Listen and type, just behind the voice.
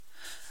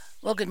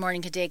Well, good morning,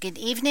 good day, good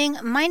evening.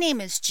 My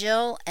name is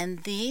Jill,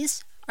 and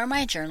these are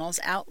my journals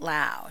out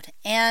loud.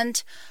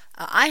 And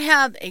I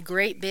have a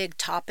great big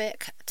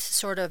topic to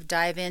sort of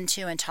dive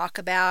into and talk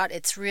about.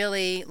 It's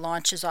really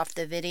launches off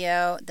the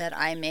video that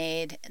I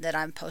made that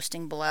I'm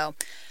posting below.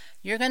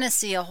 You're going to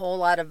see a whole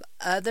lot of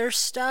other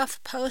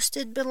stuff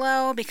posted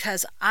below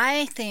because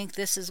I think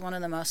this is one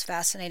of the most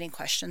fascinating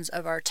questions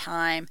of our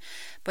time,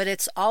 but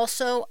it's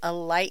also a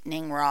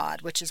lightning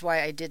rod, which is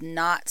why I did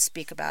not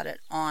speak about it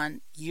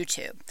on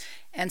YouTube.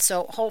 And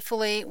so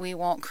hopefully we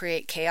won't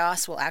create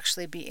chaos. We'll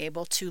actually be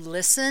able to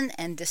listen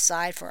and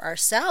decide for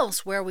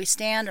ourselves where we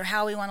stand or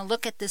how we want to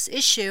look at this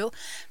issue.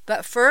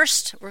 But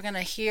first, we're going to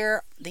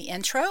hear the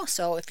intro.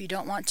 So if you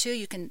don't want to,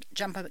 you can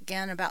jump up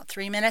again about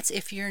 3 minutes.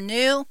 If you're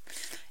new,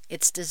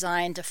 it's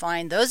designed to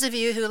find those of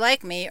you who,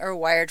 like me, are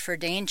wired for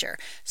danger.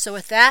 So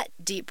with that,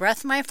 deep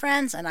breath, my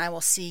friends, and I will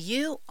see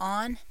you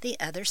on the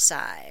other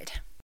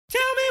side.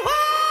 Tell me why!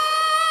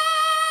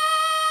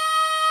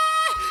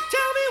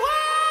 Tell me why!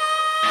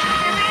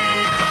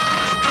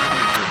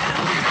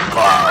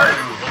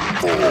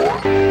 5, 4.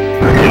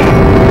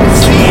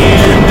 It's the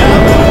end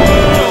of the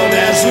world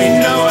as we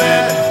know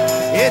it.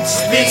 It's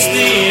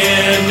the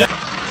end.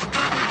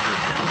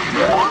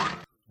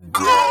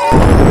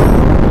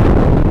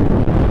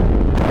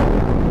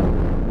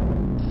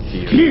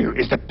 Fear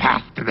is the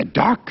path to the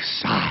dark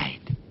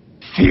side.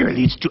 Fear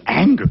leads to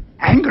anger.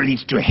 Anger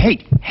leads to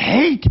hate.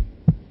 Hate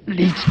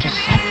leads to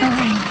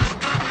suffering.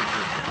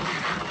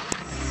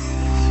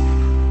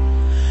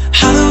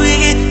 How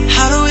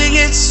do we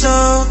get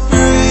so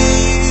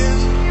brave?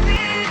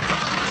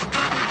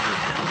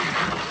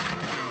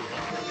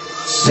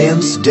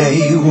 Since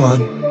day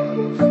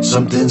one,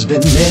 something's been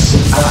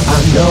missing.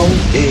 I know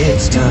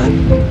it's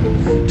time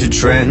to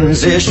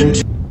transition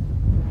to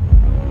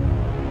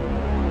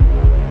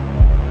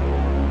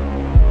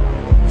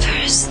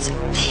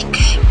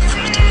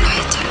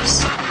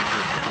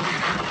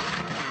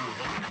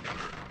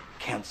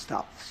Can't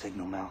stop the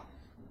signal, Mel.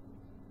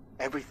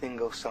 Everything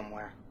goes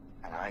somewhere,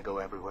 and I go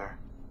everywhere.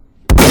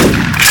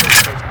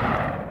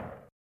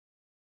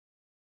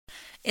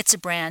 It's a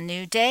brand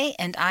new day,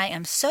 and I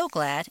am so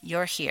glad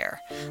you're here.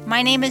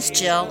 My name is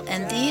Jill,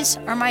 and these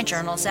are my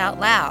journals out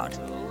loud.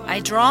 I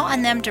draw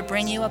on them to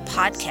bring you a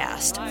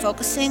podcast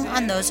focusing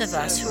on those of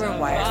us who are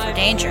wired for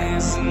danger.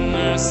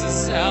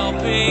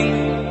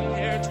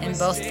 In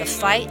both the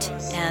fight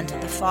and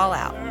the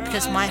fallout,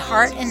 because my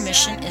heart and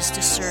mission is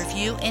to serve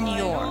you and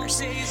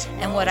yours,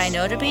 and what I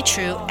know to be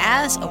true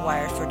as a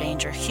wired for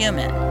danger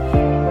human.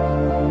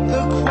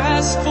 the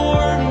quest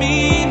for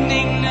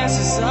meaningness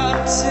is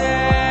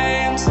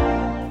obtained.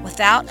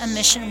 Without a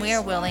mission we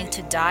are willing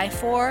to die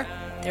for,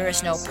 there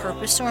is no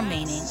purpose or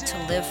meaning to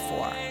live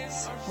for.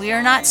 We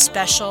are not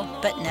special,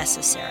 but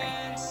necessary.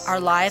 Our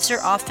lives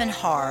are often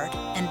hard,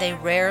 and they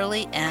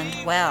rarely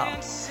end well.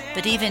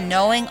 But even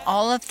knowing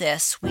all of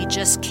this, we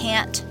just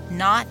can't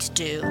not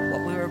do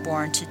what we were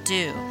born to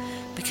do,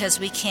 because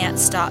we can't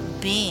stop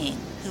being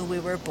who we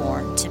were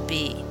born to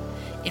be.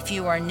 If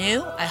you are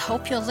new, I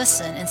hope you'll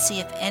listen and see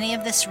if any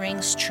of this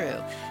rings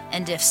true,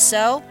 and if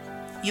so,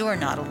 you are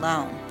not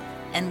alone.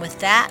 And with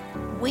that,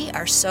 we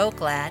are so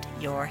glad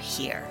you're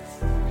here.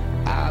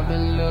 I've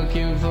been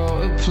looking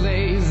for a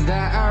place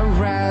that I'd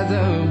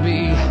rather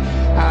be.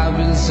 I've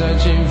been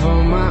searching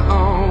for my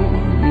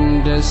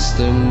own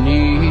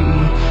destiny.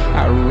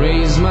 I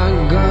raise my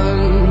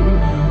gun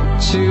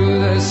to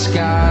the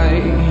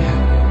sky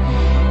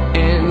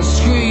and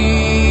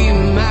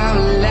scream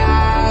out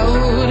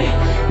loud.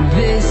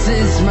 This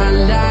is my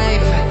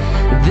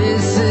life,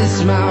 this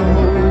is my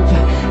hope,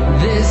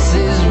 this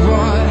is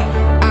what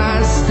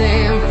I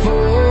stand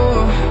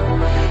for.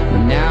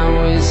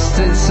 Now is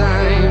the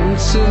time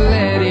to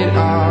let it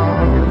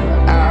all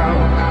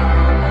out.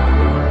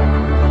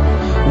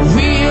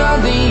 We are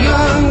the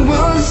young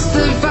ones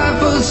that fight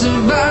for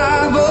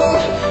survival.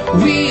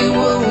 We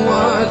will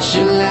watch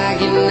you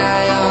like an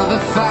eye of a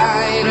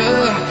fighter.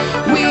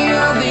 We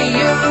are the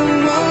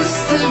young ones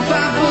that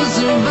fight for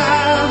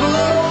survival.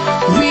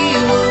 We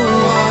will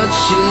watch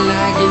you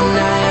like an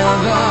eye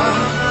of a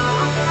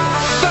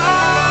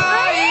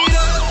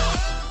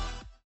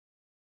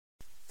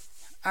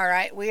All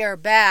right, we are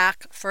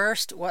back.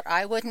 First, what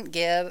I wouldn't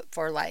give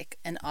for like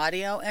an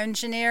audio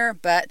engineer,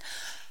 but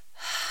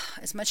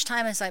as much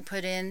time as I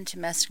put into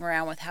messing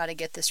around with how to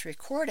get this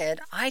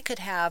recorded, I could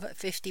have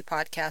 50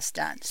 podcasts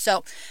done.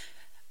 So,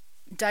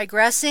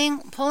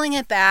 digressing, pulling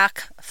it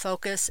back,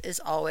 focus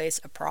is always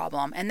a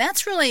problem. And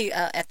that's really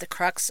at the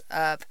crux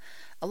of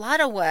a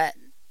lot of what,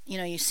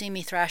 you see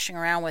me thrashing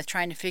around with,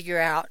 trying to figure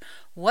out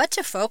what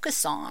to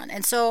focus on.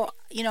 And so,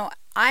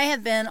 I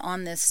have been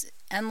on this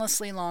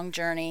endlessly long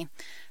journey.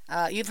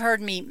 You've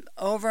heard me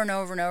over and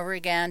over and over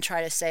again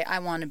try to say, I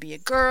want to be a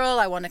girl.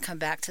 I want to come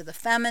back to the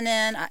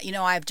feminine.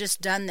 I've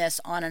just done this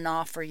on and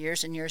off for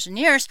years and years and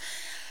years.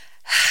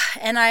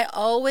 And I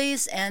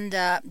always end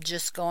up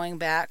just going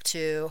back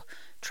to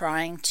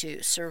trying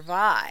to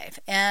survive.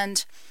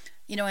 And,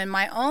 in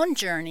my own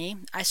journey,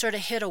 I sort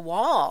of hit a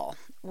wall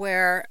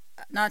where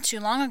not too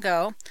long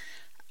ago,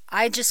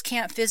 I just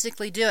can't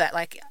physically do it.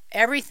 Like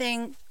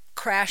everything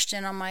crashed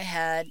in on my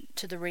head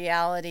to the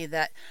reality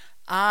that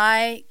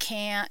I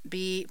can't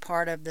be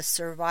part of the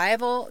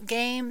survival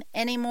game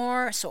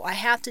anymore. So I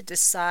have to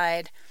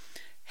decide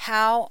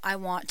how I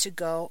want to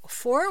go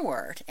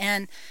forward.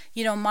 And,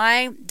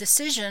 my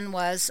decision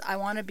was I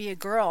want to be a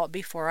girl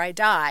before I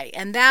die.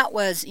 And that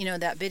was,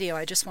 that video,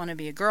 I just want to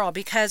be a girl,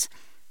 because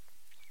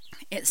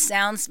it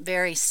sounds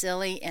very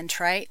silly and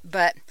trite,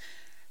 but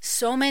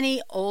so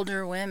many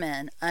older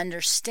women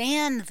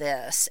understand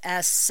this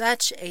as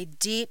such a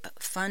deep,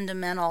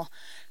 fundamental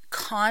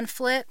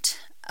conflict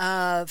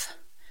of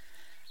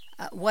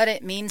what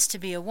it means to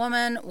be a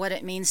woman, what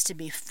it means to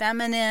be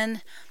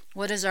feminine,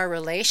 what is our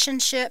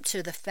relationship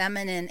to the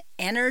feminine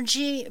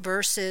energy,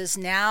 versus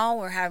now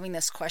we're having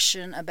this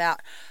question about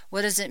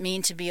what does it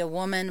mean to be a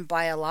woman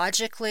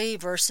biologically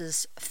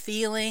versus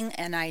feeling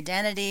and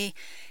identity.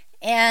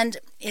 And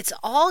it's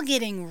all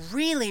getting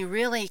really,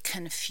 really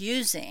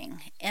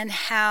confusing. And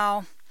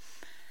how,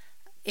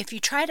 if you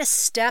try to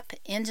step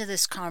into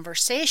this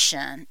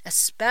conversation,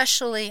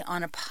 especially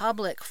on a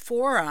public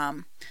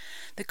forum,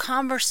 the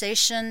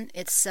conversation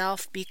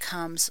itself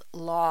becomes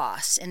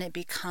lost, and it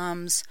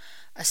becomes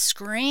a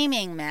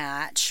screaming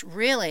match,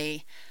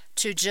 really,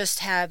 to just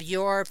have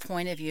your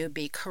point of view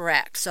be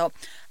correct. So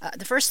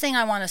the first thing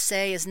I want to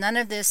say is none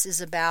of this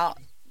is about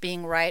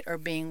being right or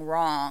being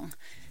wrong.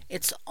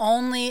 It's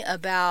only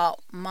about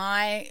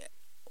my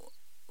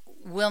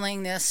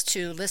willingness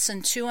to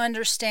listen to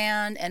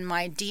understand, and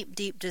my deep,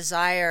 deep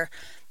desire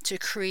to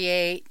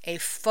create a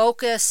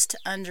focused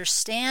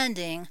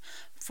understanding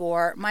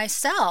for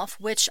myself,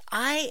 which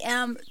I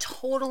am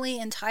totally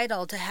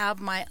entitled to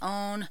have my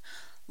own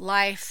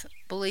life,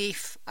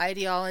 belief,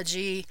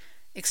 ideology,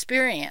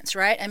 experience,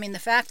 right? I mean, the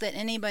fact that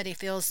anybody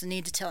feels the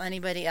need to tell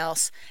anybody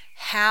else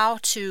how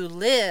to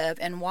live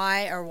and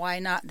why or why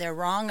not they're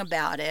wrong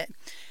about it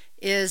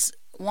is,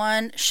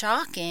 one,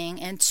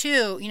 shocking, and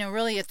two,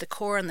 really at the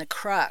core and the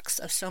crux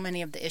of so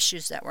many of the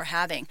issues that we're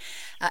having.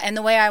 And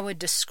the way I would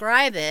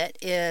describe it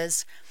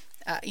is,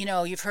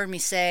 you've heard me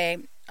say,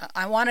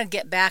 I want to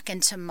get back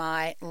into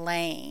my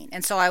lane.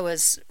 And so I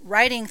was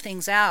writing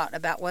things out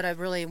about what I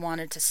really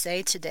wanted to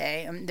say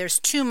today. There's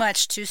too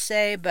much to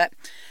say, but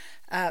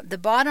the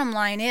bottom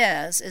line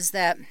is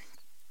that,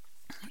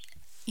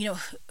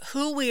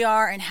 who we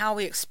are and how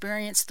we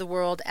experience the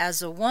world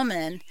as a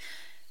woman,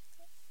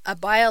 a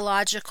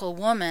biological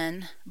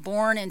woman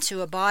born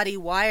into a body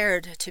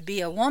wired to be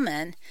a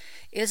woman,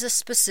 is a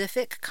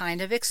specific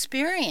kind of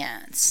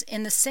experience.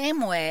 In the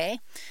same way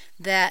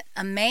that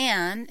a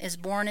man is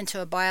born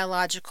into a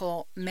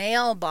biological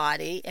male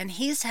body and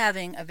he's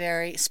having a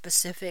very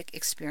specific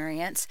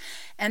experience.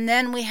 And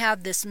then we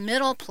have this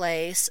middle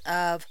place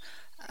of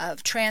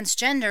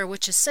transgender,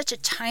 which is such a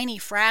tiny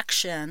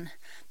fraction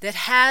that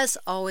has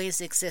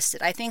always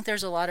existed. I think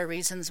there's a lot of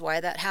reasons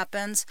why that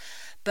happens,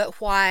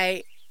 but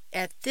why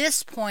at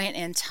this point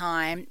in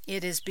time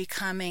it is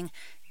becoming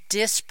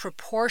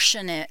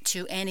disproportionate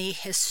to any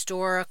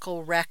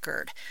historical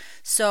record.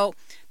 So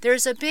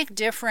there's a big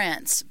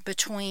difference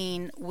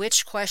between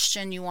which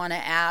question you want to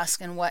ask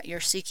and what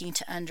you're seeking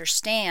to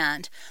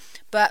understand.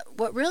 But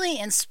what really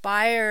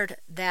inspired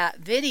that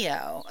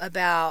video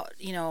about,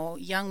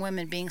 young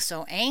women being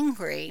so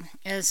angry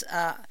is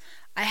I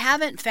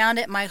haven't found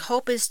it. My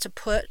hope is to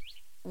put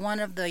one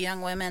of the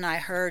young women I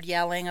heard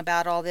yelling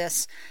about all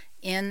this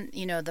in,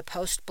 the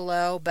post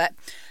below, but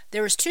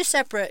there was two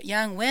separate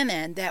young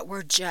women that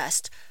were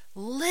just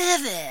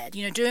livid,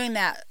 doing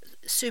that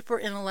super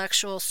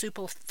intellectual,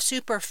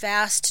 super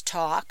fast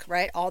talk,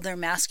 right? All their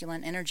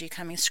masculine energy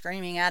coming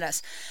screaming at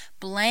us,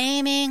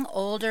 blaming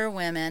older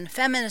women,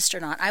 feminist or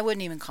not. I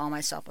wouldn't even call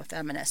myself a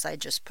feminist. I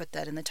just put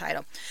that in the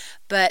title.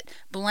 But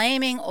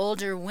blaming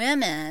older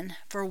women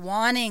for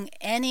wanting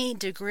any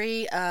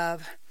degree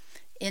of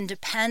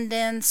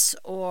independence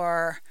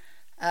or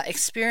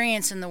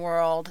experience in the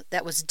world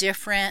that was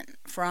different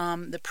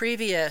from the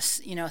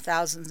previous,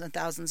 thousands and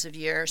thousands of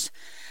years,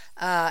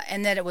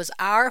 and that it was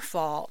our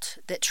fault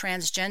that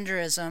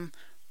transgenderism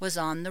was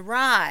on the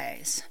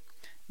rise.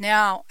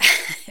 Now,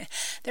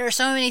 there are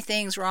so many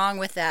things wrong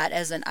with that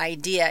as an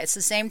idea. It's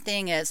the same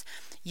thing as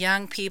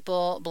young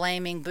people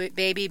blaming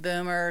baby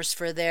boomers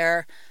for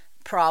their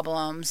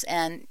problems,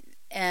 and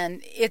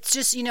it's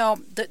just,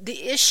 the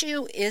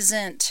issue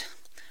isn't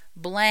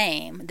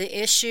blame.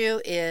 The issue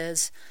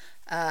is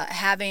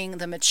having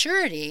the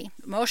maturity,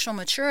 emotional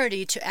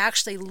maturity, to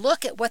actually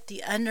look at what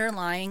the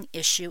underlying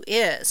issue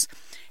is.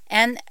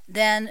 And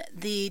then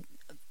the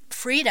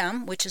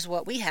freedom, which is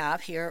what we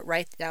have here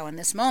right now in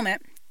this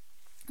moment.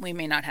 We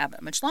may not have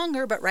it much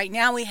longer, but right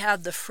now we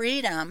have the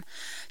freedom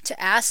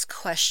to ask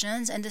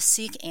questions and to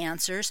seek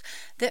answers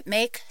that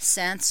make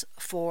sense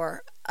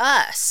for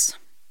us.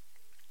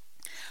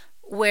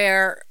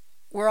 Where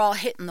we're all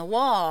hitting the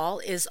wall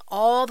is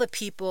all the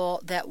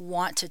people that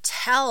want to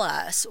tell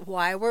us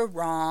why we're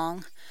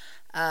wrong,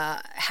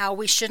 how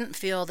we shouldn't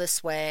feel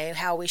this way,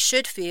 how we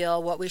should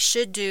feel, what we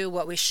should do,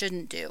 what we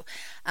shouldn't do.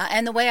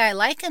 And the way I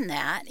liken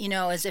that,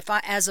 is if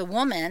I, as a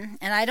woman,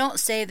 and I don't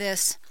say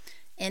this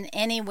in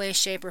any way,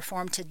 shape, or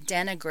form to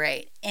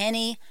denigrate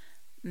any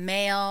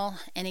male,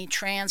 any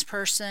trans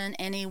person,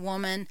 any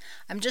woman.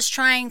 I'm just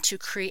trying to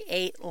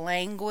create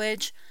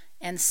language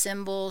and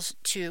symbols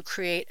to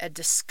create a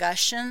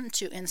discussion,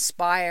 to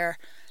inspire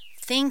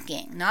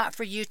thinking, not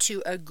for you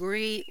to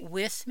agree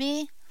with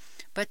me,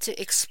 but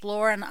to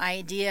explore an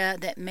idea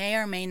that may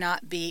or may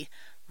not be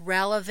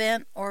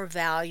relevant or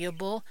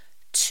valuable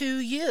to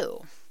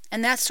you.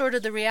 And that's sort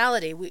of the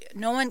reality.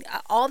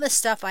 All the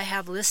stuff I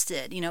have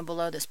listed,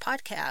 below this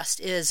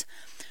podcast is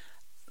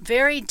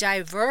very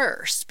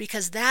diverse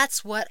because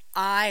that's what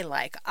I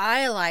like.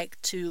 I like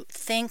to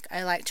think,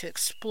 I like to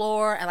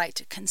explore, I like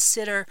to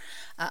consider,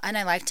 and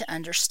I like to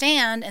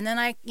understand. And then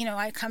I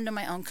come to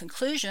my own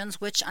conclusions,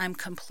 which I'm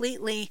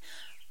completely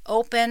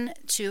open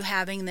to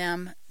having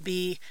them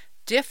be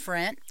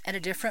different at a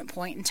different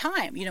point in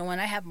time. When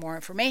I have more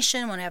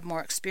information, when I have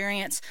more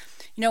experience,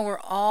 we're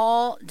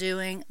all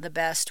doing the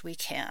best we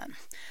can.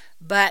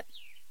 But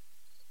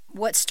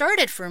what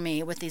started for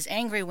me with these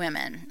angry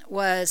women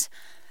was,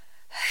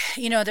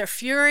 they're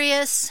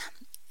furious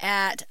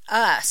at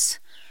us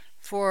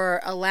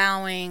for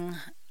allowing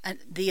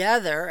the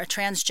other, a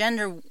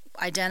transgender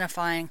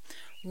identifying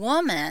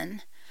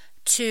woman,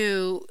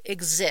 to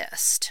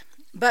exist.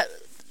 But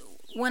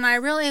when I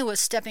really was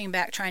stepping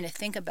back trying to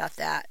think about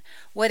that,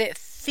 what it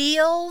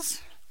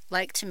feels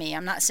like to me,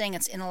 I'm not saying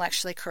it's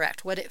intellectually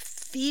correct, what it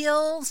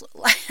feels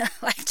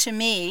like to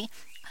me,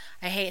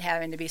 I hate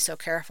having to be so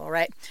careful,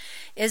 right,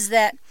 is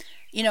that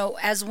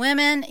as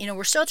women,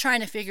 we're still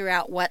trying to figure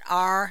out what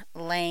our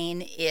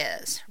lane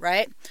is,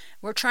 right?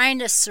 We're trying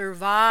to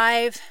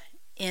survive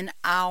in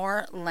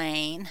our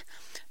lane,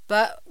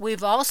 but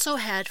we've also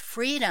had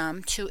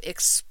freedom to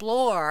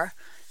explore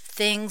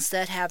things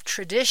that have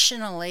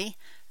traditionally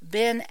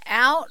been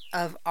out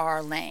of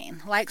our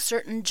lane, like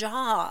certain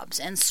jobs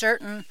and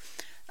certain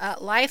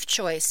life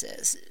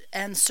choices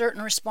and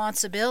certain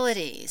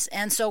responsibilities.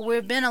 And so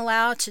we've been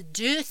allowed to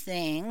do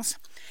things,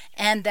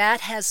 and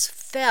that has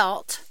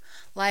felt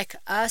like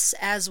us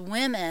as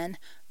women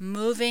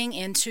moving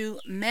into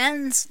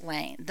men's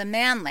lane, the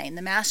man lane,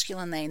 the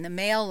masculine lane, the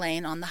male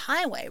lane on the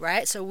highway,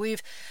 right? So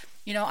we've,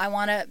 I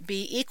want to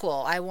be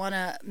equal. I want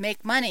to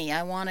make money.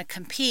 I want to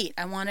compete.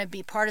 I want to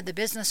be part of the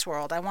business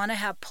world. I want to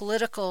have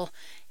political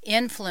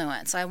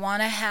influence. I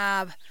want to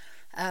have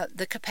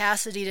the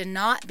capacity to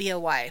not be a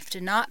wife, to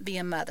not be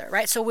a mother,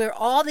 right? So we're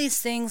all these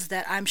things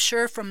that I'm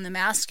sure from the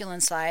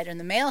masculine side and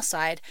the male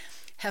side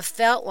have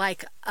felt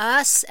like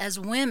us as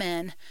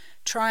women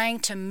trying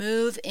to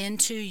move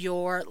into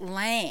your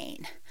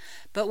lane.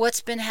 But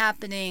what's been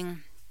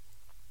happening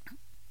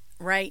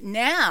right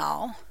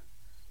now,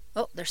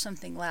 there's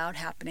something loud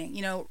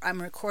happening.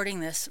 I'm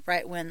recording this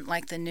right when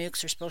the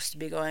nukes are supposed to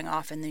be going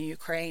off in the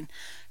Ukraine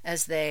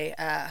as they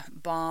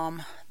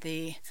bomb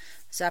the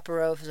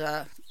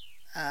Zaporizhzhia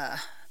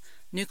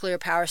nuclear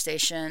power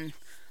station,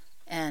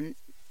 and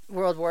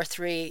World War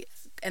III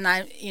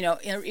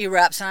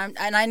erupts.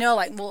 And I know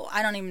I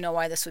don't even know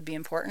why this would be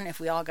important if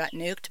we all got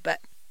nuked,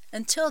 but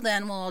until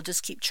then, we'll all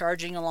just keep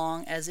charging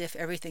along as if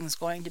everything's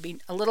going to be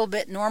a little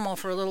bit normal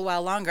for a little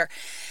while longer.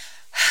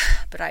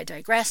 But I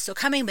digress. So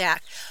coming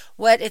back,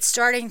 what it's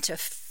starting to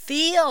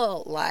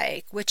feel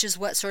like, which is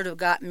what sort of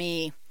got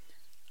me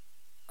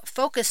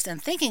focused and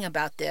thinking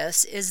about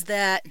this, is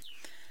that,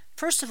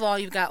 first of all,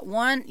 you've got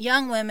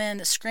young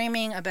women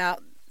screaming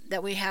about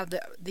that we have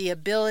the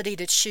ability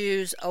to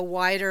choose a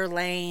wider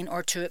lane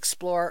or to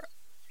explore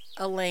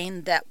a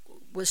lane that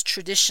was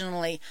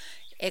traditionally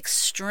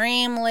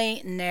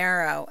extremely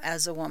narrow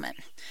as a woman.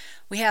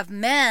 We have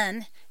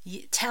men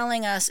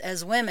telling us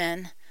as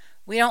women,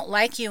 we don't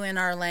like you in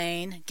our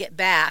lane, get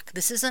back.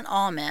 This isn't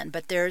all men,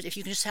 but if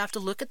you just have to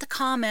look at the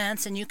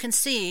comments and you can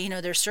see,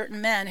 there's certain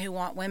men who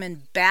want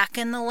women back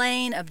in the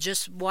lane of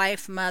just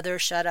wife, mother,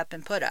 shut up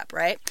and put up,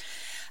 right?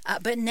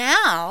 But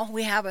now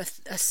we have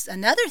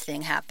another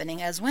thing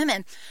happening as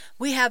women.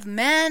 We have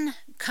men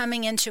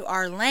coming into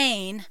our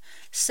lane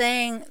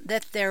saying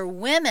that they're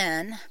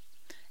women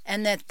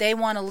and that they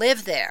want to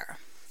live there.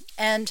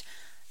 And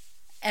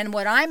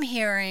what I'm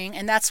hearing,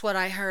 and that's what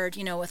I heard,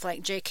 with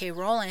J.K.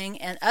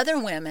 Rowling and other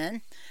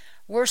women,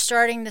 we're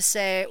starting to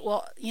say,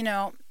 well,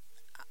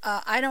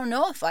 I don't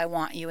know if I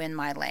want you in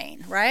my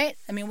lane, right?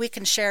 I mean, we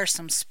can share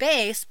some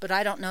space, but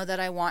I don't know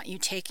that I want you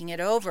taking it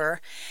over.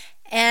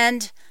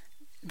 And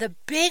the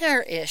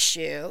bigger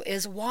issue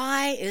is,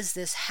 why is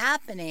this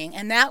happening?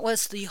 And that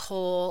was the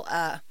whole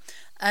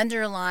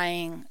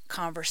underlying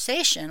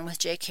conversation with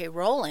J.K.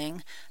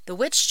 Rowling, the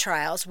witch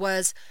trials,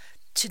 was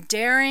to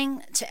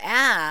daring to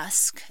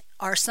ask,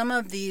 are some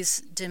of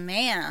these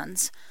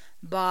demands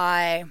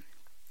by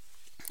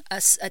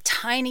a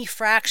tiny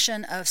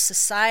fraction of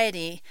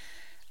society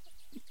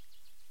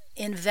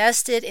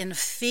invested in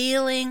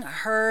feeling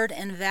heard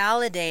and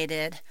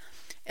validated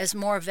as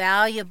more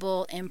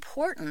valuable,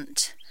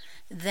 important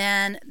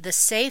than the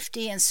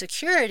safety and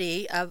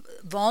security of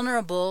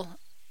vulnerable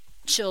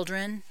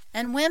children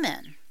and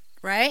women,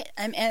 right?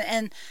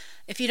 And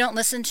if you don't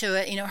listen to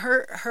it,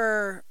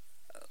 her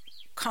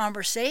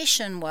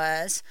conversation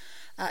was,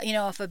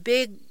 if a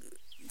big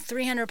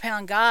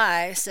 300-pound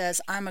guy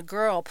says, I'm a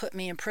girl, put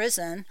me in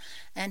prison,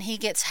 and he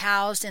gets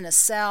housed in a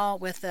cell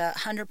with a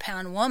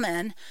 100-pound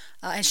woman,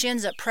 and she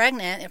ends up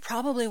pregnant, it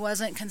probably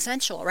wasn't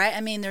consensual, right?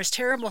 I mean, there's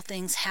terrible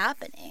things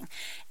happening.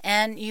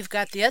 And you've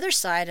got the other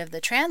side of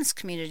the trans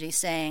community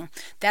saying,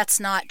 that's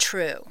not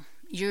true.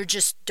 You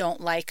just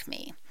don't like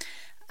me.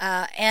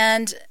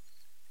 Unless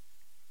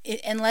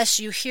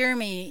you hear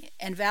me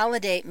and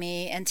validate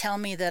me and tell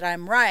me that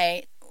I'm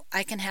right,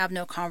 I can have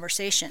no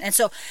conversation. And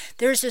so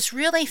there's this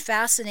really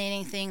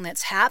fascinating thing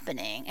that's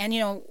happening.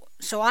 And,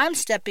 so I'm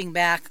stepping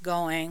back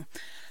going,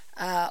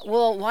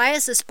 well, why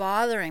is this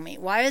bothering me?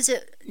 Why is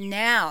it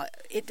now?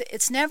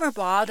 It's never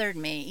bothered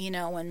me,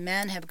 when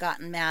men have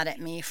gotten mad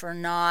at me for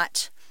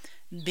not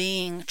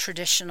being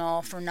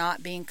traditional, for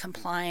not being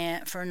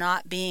compliant, for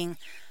not being,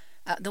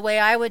 the way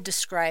I would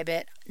describe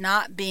it,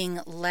 not being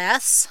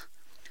less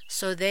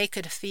so they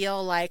could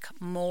feel like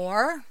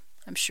more.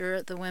 I'm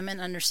sure the women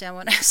understand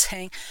what I'm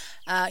saying.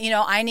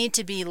 I need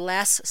to be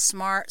less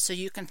smart so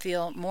you can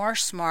feel more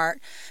smart,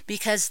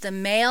 because the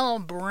male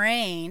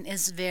brain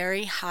is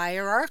very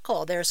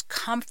hierarchical. There's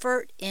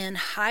comfort in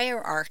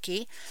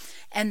hierarchy,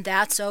 and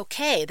that's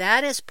okay.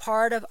 That is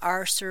part of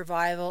our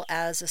survival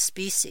as a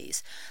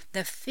species.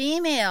 The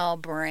female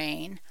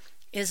brain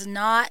is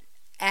not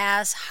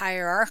as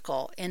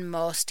hierarchical in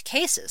most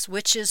cases,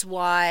 which is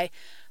why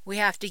we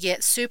have to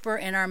get super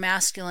in our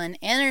masculine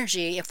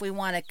energy if we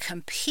want to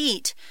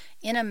compete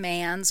in a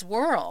man's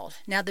world.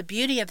 Now, the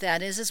beauty of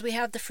that is we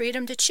have the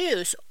freedom to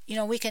choose.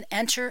 We can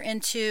enter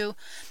into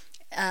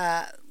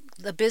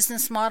the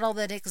business model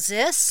that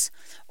exists,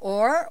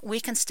 or we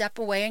can step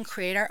away and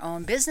create our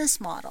own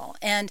business model.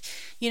 And,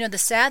 the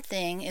sad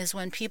thing is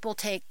when people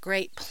take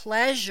great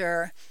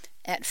pleasure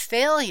at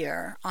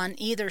failure on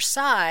either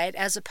side,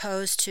 as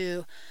opposed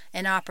to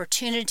an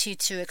opportunity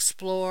to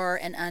explore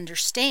and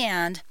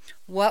understand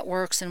what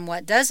works and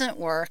what doesn't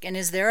work, and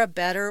is there a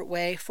better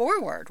way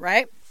forward,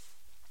 right?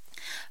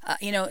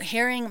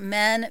 Hearing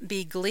men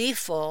be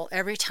gleeful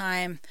every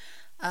time,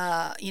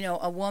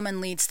 a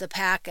woman leads the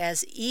pack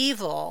as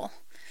evil,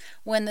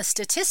 when the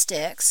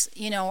statistics,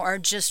 are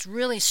just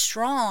really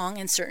strong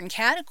in certain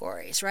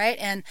categories, right?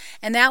 And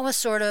that was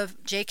sort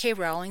of J.K.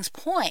 Rowling's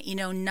point.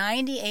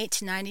 98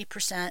 to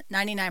 90%,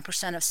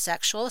 99% of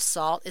sexual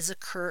assault is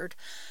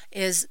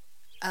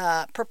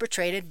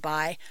perpetrated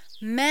by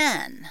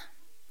men,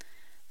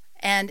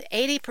 and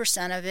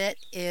 80% of it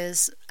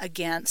is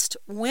against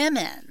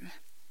women.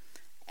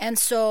 And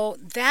so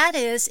that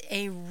is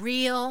a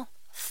real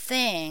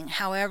thing,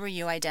 however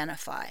you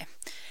identify.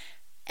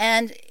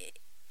 And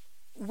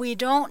we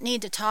don't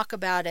need to talk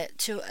about it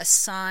to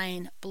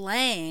assign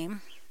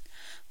blame.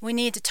 We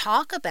need to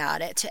talk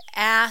about it to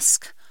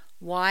ask,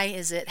 why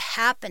is it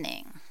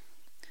happening?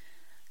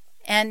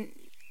 And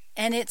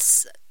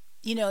it's,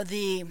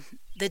 the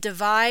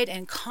divide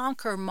and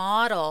conquer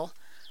model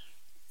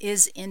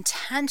is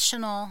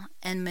intentional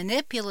and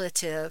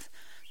manipulative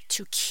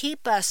to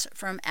keep us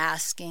from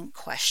asking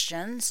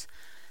questions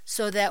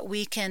so that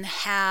we can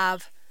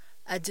have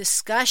a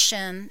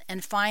discussion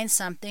and find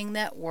something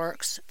that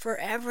works for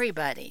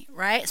everybody,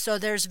 right? So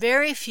there's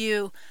very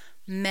few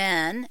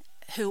men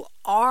who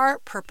are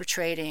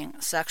perpetrating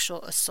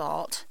sexual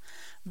assault,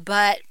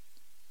 but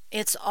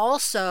it's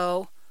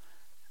also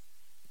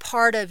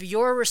part of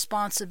your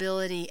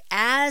responsibility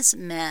as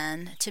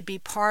men to be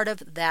part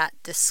of that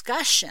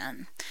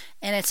discussion.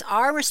 And it's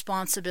our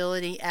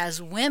responsibility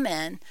as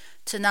women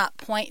to not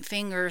point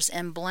fingers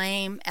and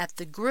blame at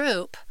the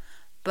group,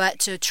 but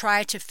to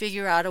try to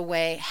figure out a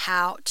way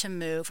how to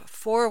move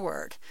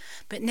forward.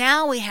 But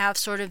now we have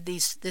sort of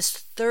this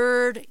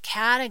third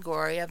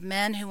category of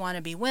men who want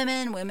to be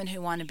women, women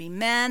who want to be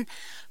men,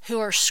 who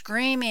are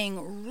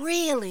screaming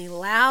really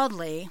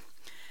loudly,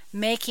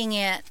 making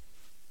it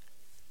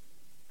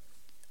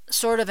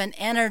sort of an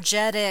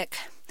energetic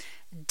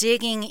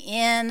digging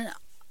in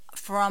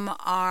from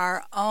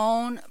our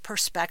own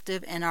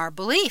perspective and our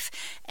belief.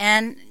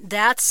 And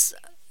that's,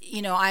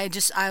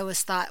 I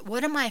always thought,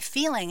 what am I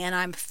feeling? And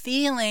I'm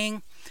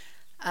feeling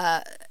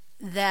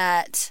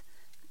that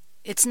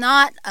it's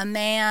not a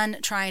man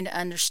trying to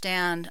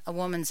understand a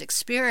woman's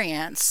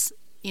experience,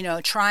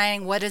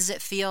 trying, what does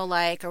it feel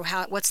like, or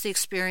what's the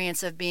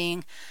experience of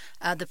being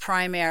the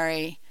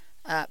primary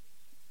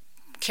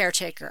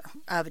caretaker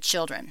of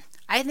children.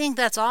 I think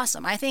that's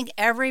awesome. I think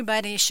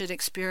everybody should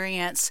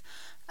experience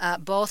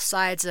both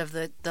sides of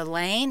the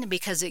lane,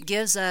 because it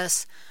gives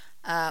us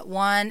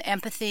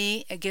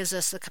empathy, it gives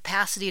us the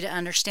capacity to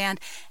understand,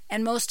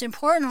 and most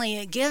importantly,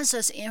 it gives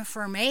us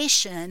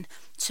information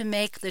to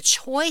make the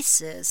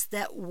choices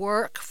that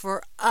work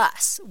for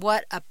us.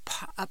 What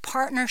a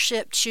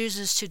partnership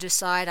chooses to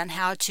decide on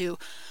how to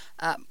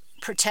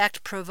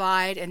protect,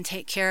 provide, and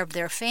take care of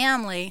their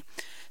family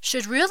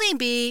should really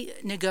be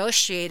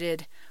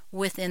negotiated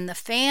within the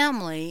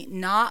family,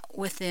 not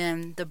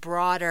within the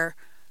broader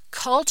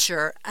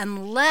culture,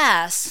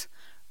 unless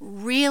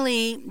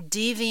really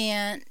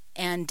deviant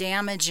and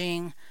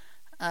damaging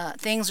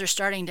things are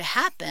starting to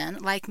happen,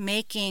 like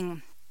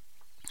making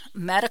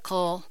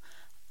medical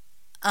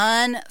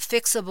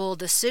unfixable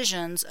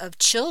decisions of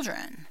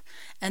children.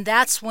 And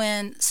that's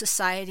when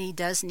society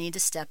does need to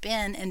step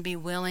in and be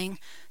willing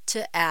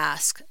to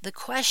ask the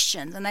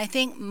questions. And I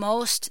think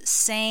most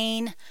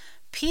sane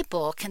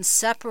people can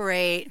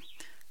separate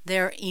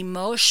their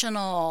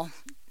emotional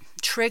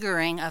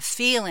triggering of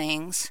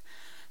feelings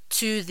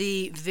to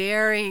the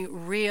very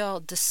real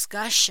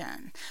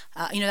discussion.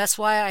 That's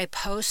why I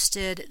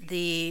posted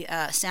the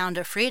Sound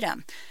of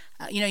Freedom.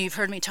 You've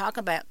heard me talk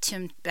about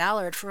Tim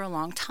Ballard for a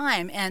long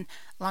time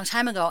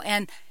ago,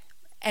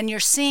 and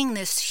you're seeing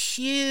this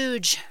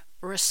huge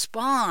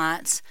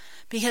response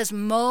because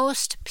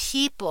most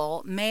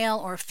people, male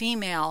or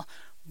female,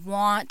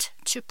 want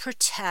to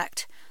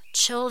protect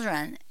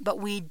children, but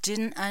we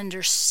didn't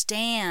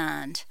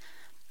understand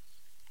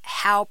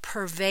how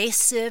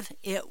pervasive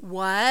it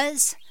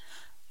was,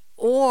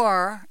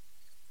 or,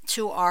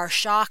 to our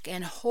shock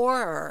and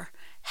horror,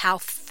 how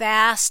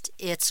fast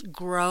it's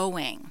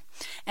growing.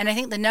 And I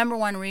think the number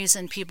one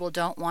reason people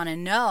don't want to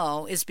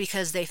know is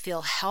because they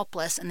feel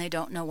helpless and they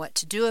don't know what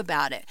to do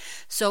about it.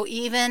 So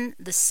even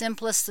the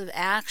simplest of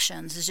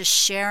actions is just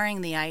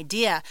sharing the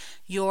idea.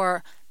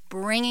 You're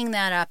bringing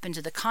that up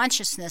into the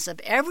consciousness of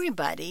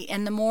everybody,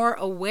 and the more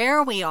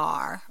aware we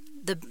are,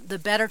 the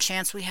better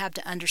chance we have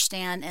to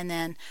understand and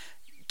then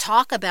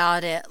talk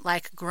about it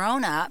like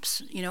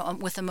grown-ups,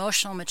 with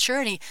emotional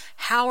maturity.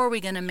 How are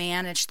we going to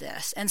manage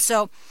this? And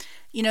so,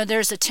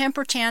 there's a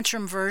temper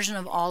tantrum version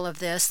of all of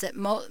this that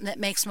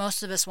makes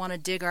most of us want to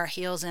dig our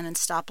heels in and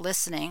stop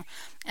listening.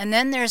 And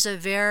then there's a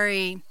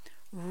very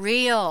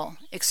real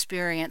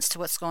experience to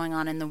what's going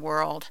on in the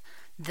world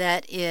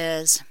that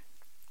is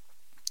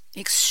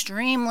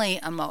extremely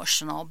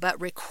emotional,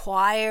 but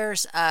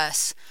requires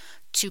us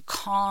to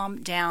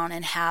calm down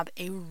and have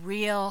a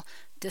real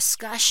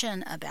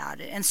discussion about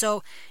it. And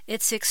so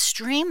it's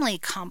extremely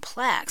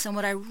complex. And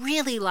what I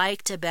really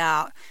liked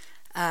about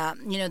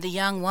the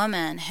young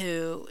woman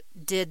who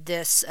did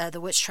this, the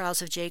witch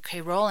trials of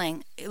J.K.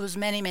 Rowling, it was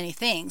many, many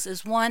things.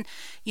 Is one,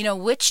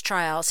 witch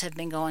trials have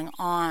been going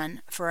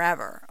on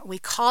forever. We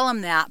call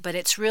them that, but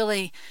it's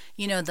really,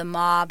 the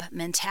mob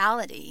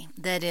mentality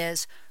that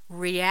is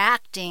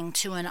reacting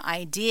to an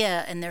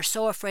idea, and they're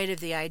so afraid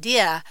of the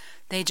idea,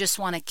 they just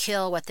want to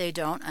kill what they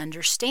don't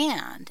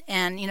understand.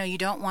 And, you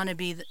don't want to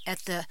be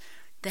at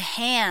the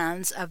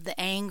hands of the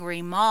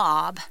angry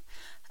mob.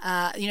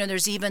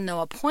 There's even though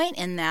a point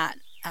in that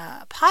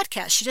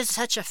podcast, she does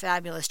such a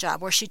fabulous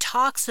job where she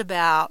talks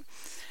about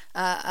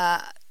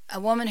a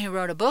woman who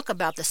wrote a book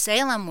about the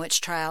Salem witch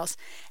trials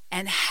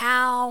and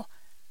how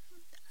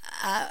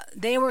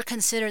they were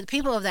considered, the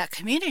people of that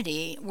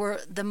community were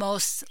the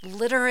most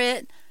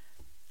literate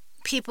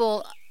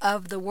people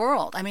of the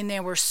world. I mean, they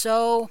were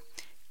so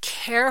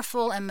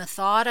careful and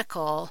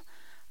methodical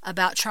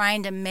about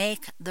trying to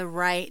make the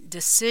right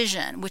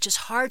decision, which is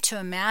hard to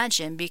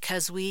imagine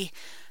because we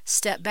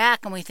step back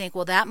and we think,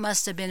 well, that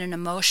must have been an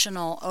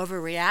emotional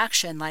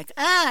overreaction, like,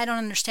 I don't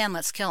understand,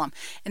 let's kill him.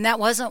 And that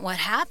wasn't what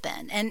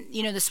happened. And,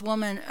 this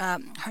woman,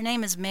 her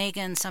name is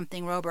Megan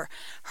something Rober,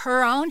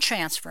 her own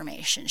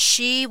transformation.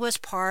 She was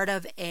part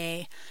of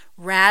a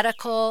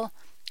radical,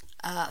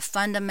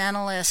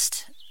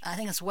 fundamentalist, I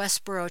think it's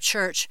Westboro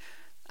Church,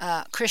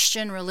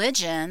 Christian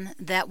religion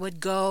that would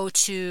go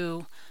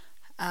to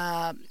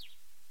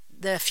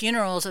the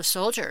funerals of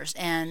soldiers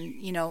and,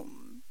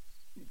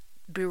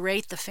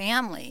 berate the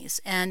families,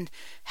 and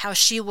how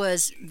she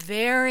was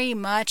very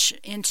much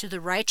into the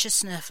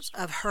righteousness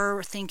of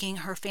her thinking,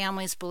 her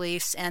family's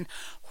beliefs, and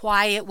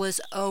why it was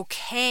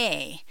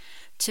okay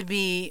to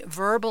be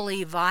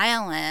verbally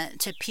violent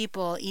to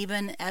people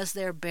even as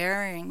they're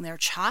burying their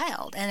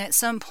child. And at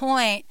some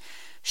point,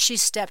 she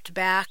stepped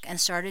back and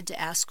started to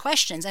ask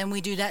questions. And we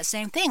do that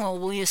same thing. Well,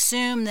 we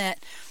assume that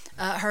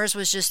hers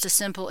was just a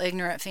simple,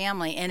 ignorant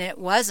family, and it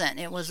wasn't.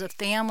 It was a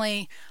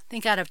family, I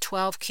think out of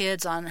 12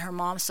 kids on her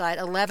mom's side,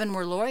 11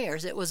 were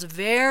lawyers. It was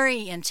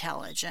very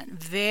intelligent,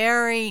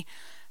 very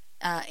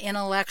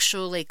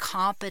intellectually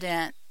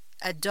competent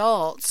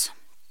adults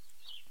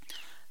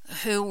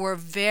who were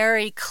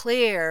very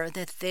clear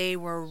that they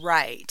were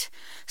right.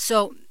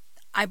 So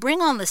I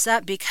bring all this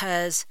up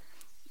because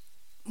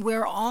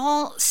we're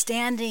all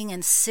standing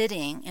and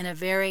sitting in a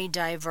very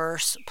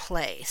diverse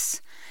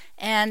place.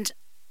 And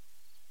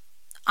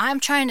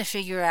I'm trying to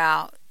figure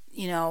out,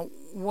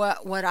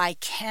 what I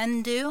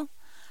can do,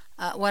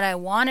 what I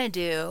want to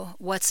do,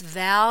 what's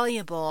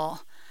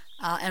valuable,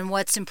 and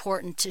what's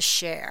important to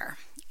share.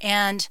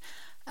 And,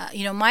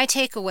 my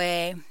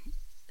takeaway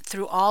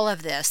through all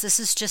of this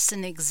is just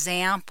an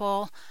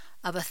example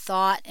of a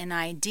thought, an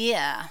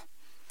idea.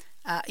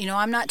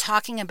 I'm not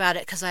talking about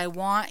it because I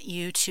want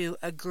you to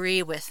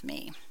agree with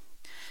me.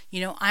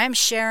 I'm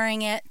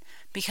sharing it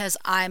because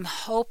I'm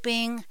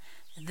hoping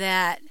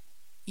that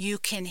you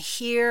can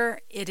hear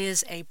it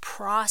is a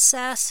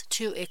process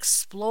to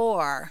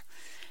explore,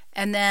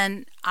 and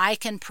then I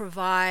can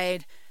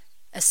provide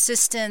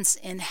assistance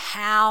in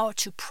how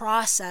to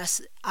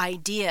process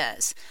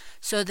ideas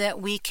so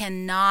that we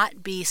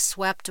cannot be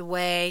swept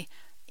away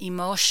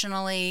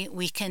emotionally,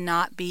 we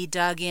cannot be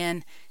dug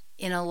in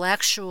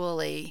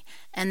intellectually,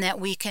 and that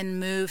we can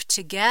move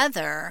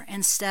together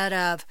instead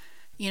of,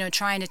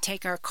 trying to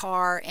take our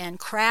car and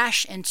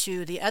crash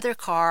into the other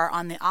car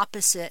on the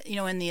opposite,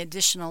 in the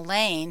additional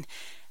lane.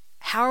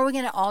 How are we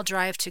going to all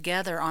drive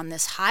together on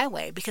this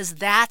highway? Because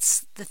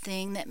that's the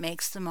thing that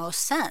makes the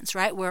most sense,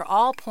 right? We're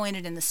all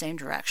pointed in the same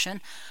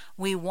direction.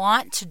 We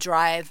want to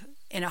drive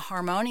in a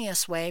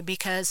harmonious way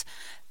because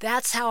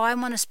that's how I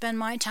want to spend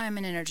my time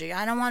and energy.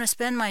 I don't want to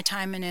spend my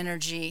time and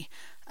energy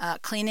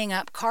cleaning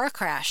up car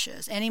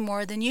crashes any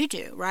more than you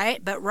do,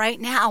 right? But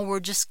right now we're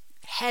just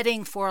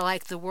heading for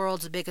like the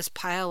world's biggest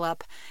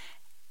pileup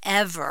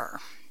ever.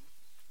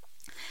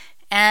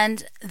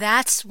 And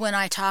that's when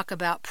I talk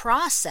about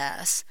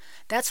process.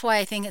 That's why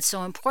I think it's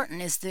so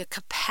important, is the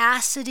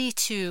capacity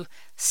to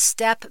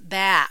step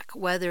back,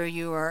 whether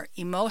you are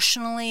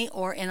emotionally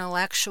or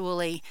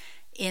intellectually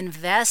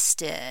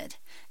invested,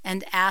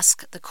 and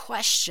ask the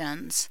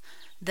questions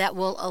that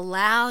will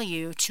allow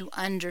you to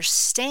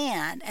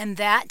understand. And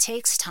that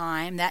takes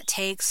time, that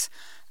takes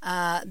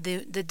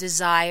the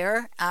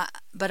desire,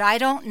 but I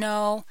don't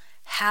know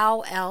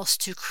how else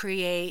to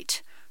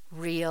create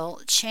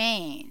real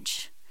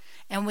change.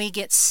 And we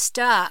get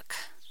stuck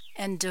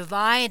and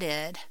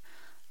divided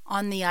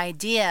on the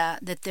idea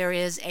that there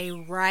is a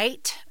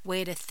right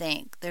way to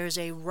think, there's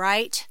a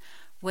right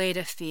way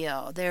to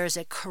feel, there's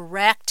a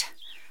correct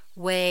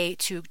way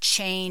to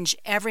change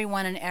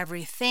everyone and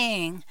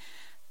everything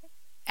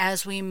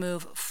as we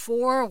move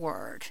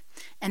forward.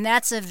 And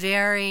that's a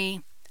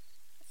very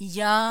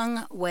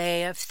young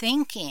way of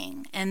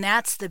thinking. And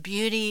that's the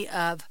beauty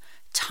of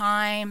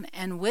time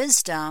and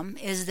wisdom,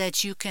 is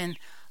that you can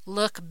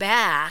look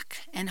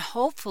back and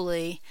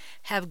hopefully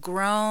have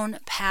grown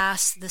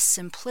past the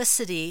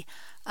simplicity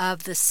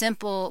of the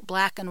simple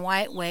black and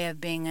white way of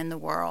being in the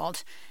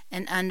world,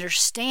 and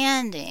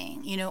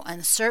understanding,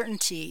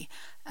 uncertainty,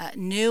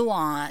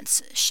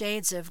 nuance,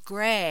 shades of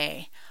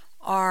gray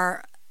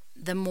are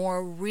the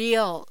more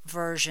real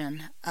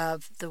version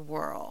of the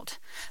world.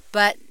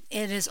 But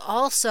it is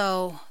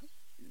also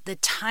the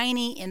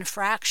tiny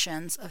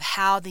infractions of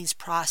how these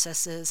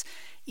processes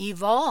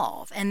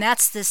evolve. And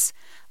that's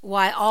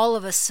why all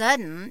of a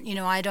sudden,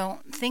 I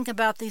don't think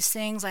about these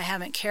things. I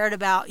haven't cared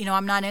about,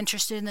 I'm not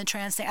interested in the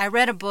trans thing. I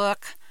read a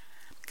book,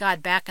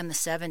 back in the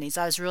 70s.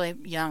 I was really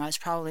young. I was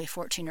probably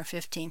 14 or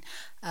 15.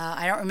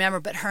 I don't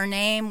remember, but her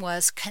name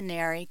was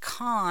Canary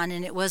Khan,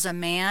 and it was a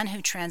man who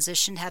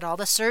transitioned, had all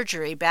the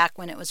surgery back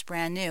when it was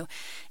brand new,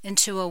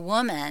 into a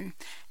woman.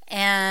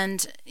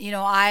 And,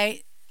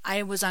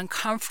 I was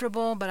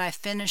uncomfortable, but I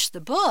finished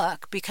the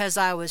book because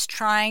I was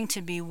trying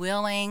to be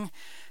willing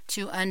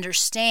to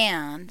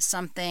understand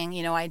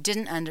something, I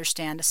didn't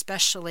understand,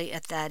 especially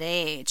at that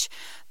age.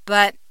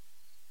 But,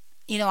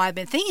 I've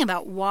been thinking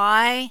about,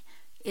 why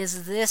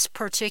is this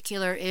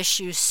particular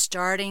issue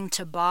starting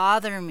to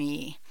bother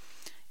me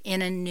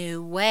in a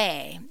new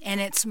way?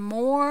 And it's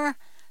more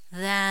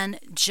than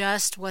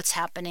just what's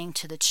happening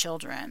to the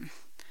children.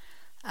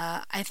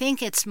 I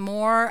think it's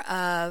more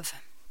of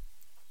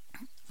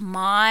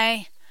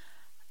my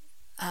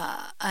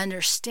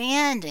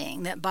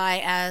understanding that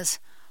as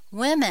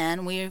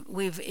women,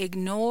 we've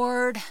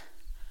ignored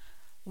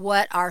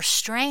what our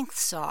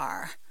strengths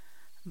are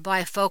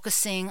by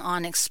focusing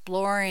on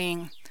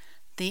exploring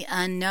the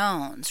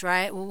unknowns,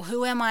 right? Well,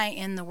 who am I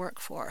in the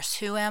workforce?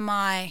 Who am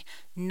I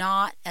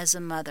not as a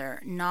mother,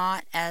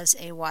 not as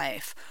a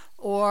wife?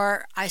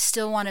 Or I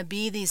still want to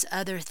be these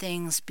other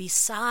things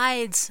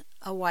besides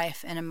a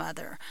wife and a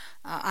mother.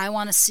 I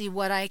want to see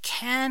what I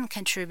can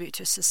contribute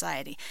to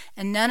society.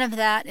 And none of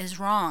that is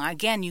wrong.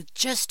 Again, you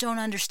just don't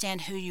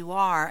understand who you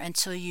are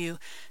until you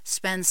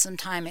spend some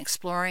time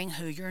exploring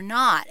who you're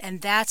not.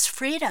 And that's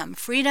freedom.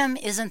 Freedom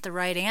isn't the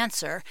right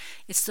answer.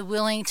 It's the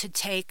willing to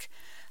take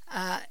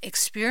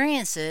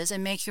experiences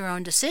and make your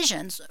own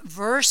decisions,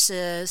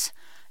 versus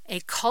a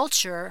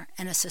culture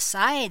and a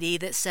society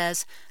that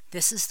says,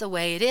 this is the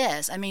way it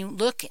is. I mean,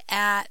 look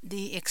at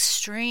the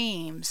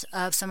extremes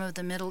of some of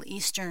the Middle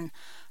Eastern,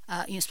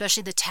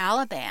 especially the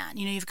Taliban.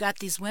 You've got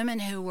these women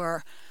who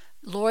were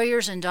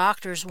lawyers and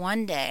doctors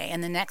one day,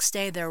 and the next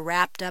day they're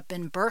wrapped up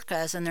in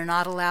burqas, and they're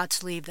not allowed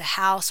to leave the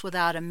house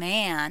without a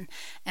man,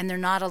 and they're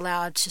not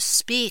allowed to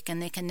speak, and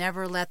they can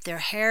never let their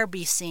hair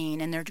be seen,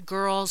 and their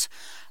girls,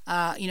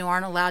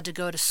 aren't allowed to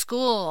go to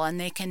school, and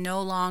they can no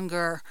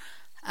longer,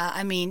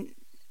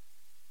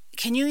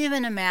 can you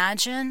even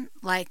imagine,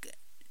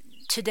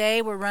 today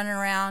we're running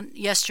around,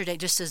 yesterday,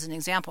 just as an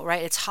example,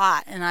 right? It's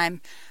hot, and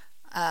I'm,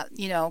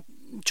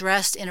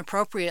 dressed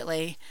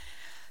inappropriately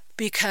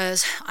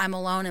because I'm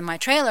alone in my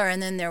trailer,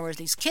 and then there were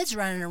these kids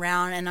running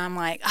around, and I'm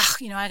like,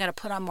 I got to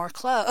put on more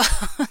clothes.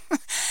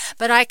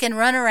 But I can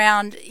run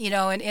around,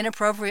 in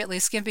inappropriately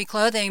skimpy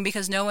clothing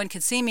because no one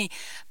can see me.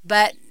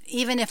 But,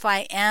 even if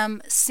I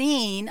am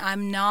seen,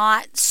 I'm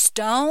not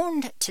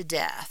stoned to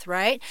death,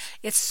 right?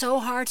 It's so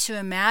hard to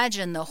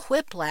imagine the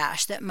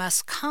whiplash that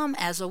must come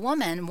as a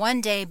woman,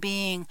 one day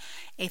being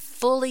a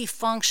fully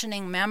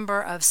functioning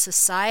member of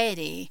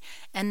society,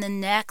 and the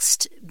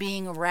next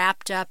being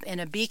wrapped up in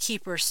a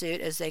beekeeper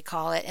suit, as they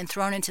call it, and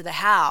thrown into the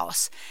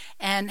house,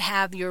 and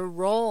have your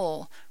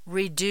role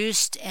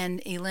reduced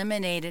and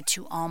eliminated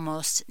to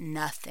almost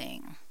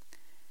nothing.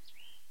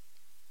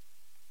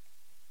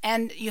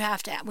 And we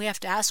have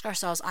to ask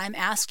ourselves, I'm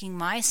asking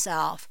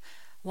myself,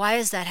 why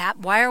is that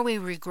happening? Why are we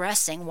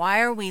regressing? Why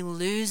are we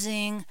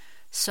losing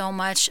so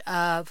much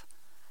of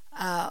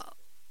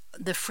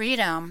the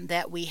freedom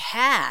that we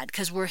had?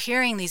 Because we're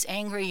hearing these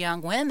angry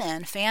young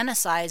women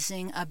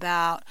fantasizing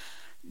about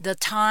the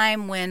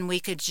time when we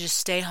could just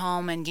stay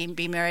home and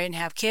be married and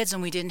have kids,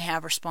 and we didn't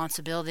have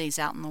responsibilities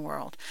out in the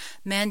world.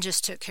 Men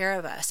just took care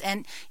of us.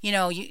 And,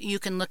 you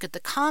can look at the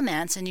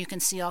comments and you can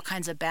see all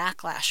kinds of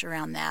backlash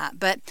around that.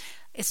 But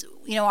it's,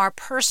 our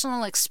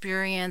personal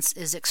experience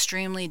is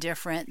extremely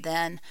different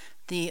than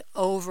the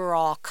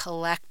overall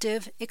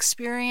collective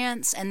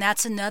experience. And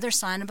that's another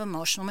sign of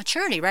emotional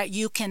maturity, right?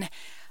 You can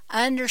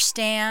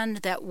understand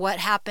that what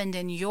happened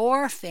in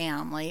your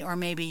family or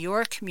maybe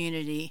your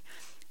community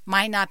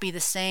might not be the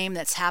same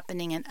that's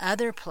happening in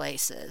other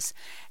places.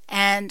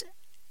 And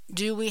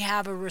do we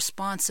have a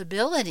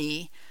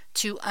responsibility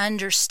to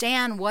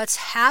understand what's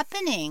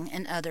happening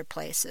in other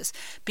places?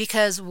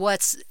 Because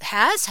what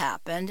has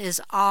happened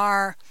is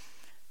our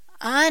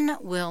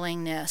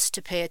unwillingness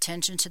to pay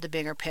attention to the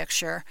bigger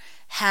picture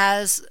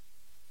has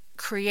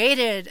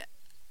created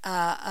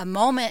a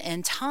moment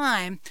in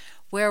time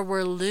where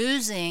we're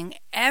losing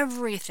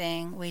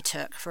everything we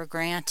took for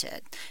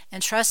granted.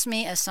 And trust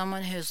me, as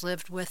someone who's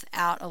lived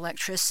without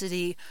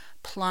electricity,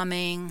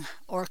 plumbing,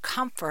 or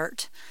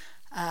comfort,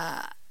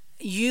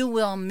 you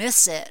will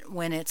miss it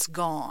when it's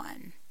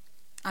gone.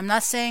 I'm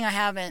not saying I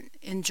haven't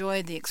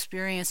enjoyed the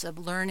experience of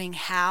learning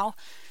how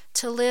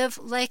to live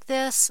like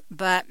this,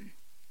 but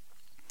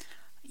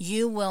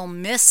you will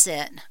miss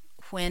it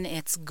when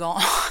it's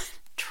gone.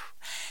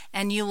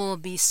 And you will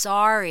be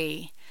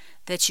sorry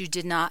that you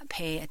did not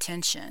pay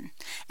attention.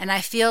 And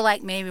I feel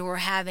like maybe we're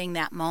having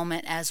that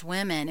moment as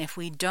women. If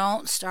we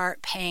don't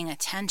start paying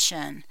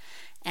attention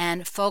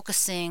and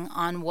focusing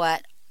on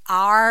what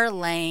our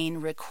lane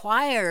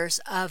requires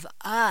of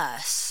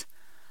us,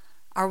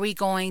 are we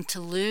going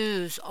to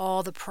lose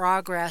all the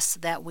progress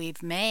that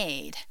we've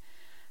made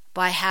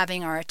by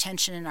having our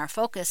attention and our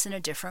focus in a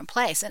different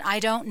place? And I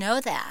don't know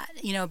that,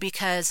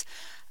 because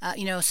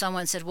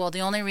someone said, well,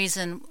 the only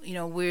reason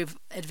we've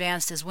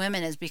advanced as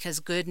women is because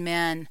good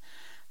men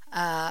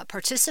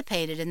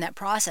participated in that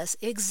process.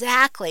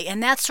 Exactly.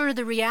 And that's sort of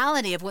the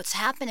reality of what's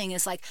happening,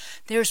 is like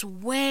there's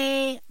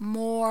way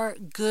more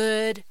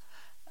good,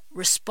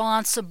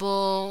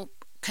 responsible,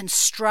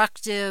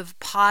 constructive,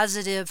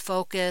 positive,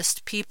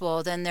 focused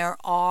people than there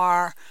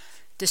are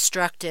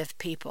destructive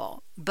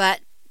people.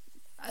 But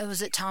it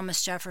was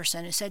Thomas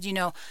Jefferson who said,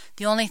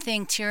 the only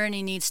thing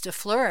tyranny needs to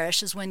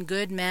flourish is when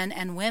good men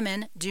and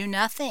women do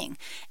nothing.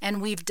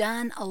 And we've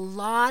done a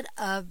lot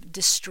of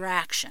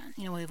distraction.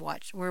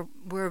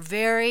 We're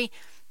very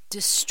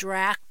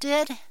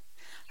distracted.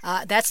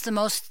 That's the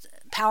most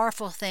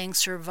powerful thing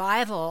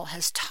survival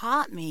has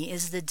taught me,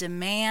 is the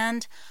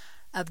demand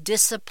of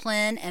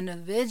discipline and of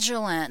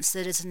vigilance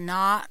that is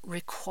not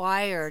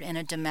required in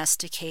a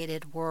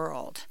domesticated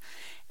world,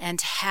 and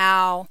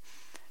how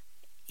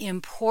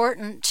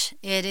important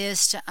it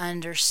is to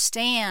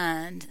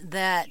understand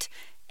that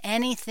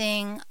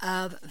anything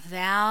of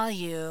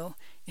value,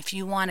 if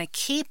you want to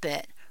keep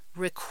it,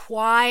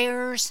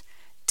 requires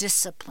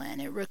discipline.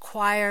 It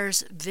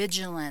requires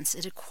vigilance.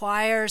 It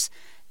requires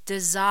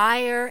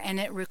desire, and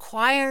it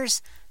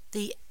requires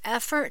the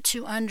effort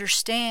to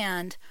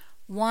understand,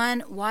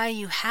 one, why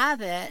you have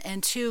it,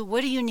 and two,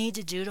 what do you need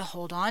to do to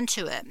hold on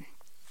to it?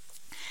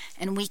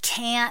 And we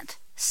can't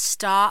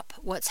stop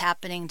what's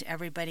happening to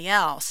everybody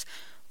else.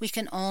 We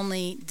can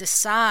only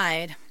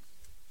decide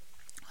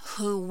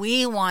who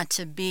we want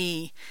to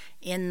be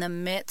in the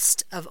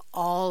midst of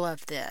all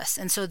of this.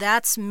 And so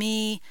that's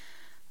me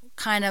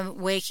kind of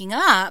waking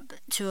up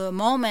to a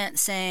moment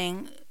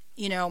saying,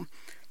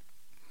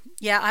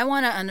 I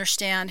want to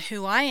understand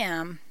who I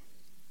am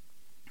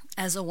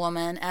as a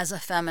woman, as a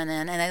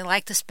feminine, and I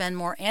like to spend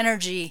more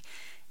energy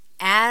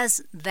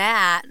as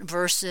that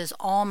versus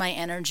all my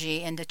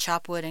energy into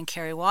chop wood and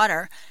carry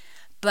water.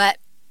 But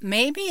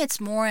maybe it's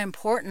more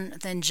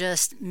important than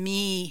just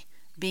me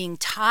being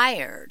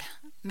tired.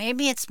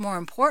 Maybe it's more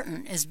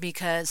important is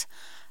because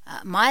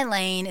my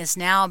lane is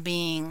now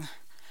being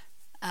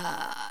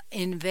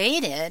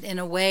invaded in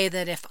a way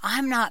that if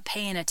I'm not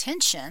paying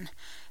attention,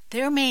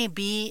 there may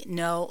be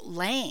no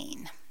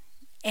lane.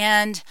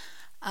 And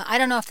I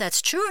don't know if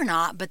that's true or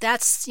not, but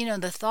that's,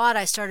 the thought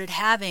I started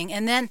having.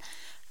 And then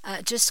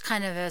just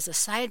kind of as a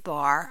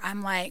sidebar,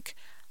 I'm like,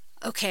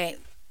 okay,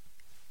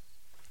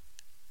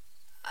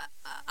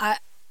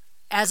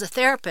 as a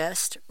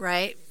therapist,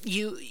 right,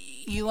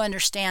 you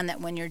understand that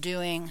when you're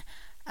doing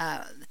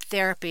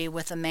therapy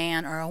with a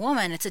man or a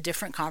woman, it's a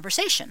different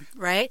conversation,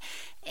 right?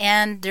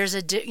 And there's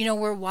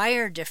we're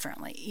wired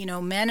differently.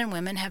 Men and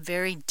women have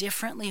very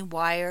differently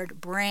wired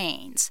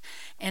brains.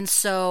 And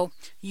so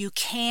you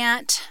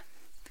can't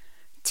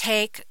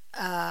take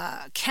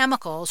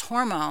chemicals,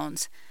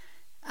 hormones.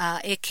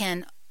 It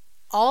can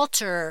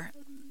alter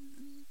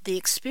the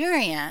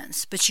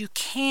experience, but you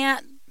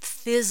can't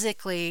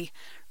physically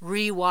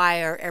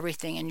rewire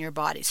everything in your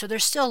body. So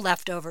there's still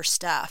leftover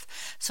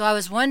stuff. So I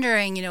was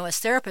wondering, as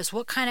therapists,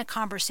 what kind of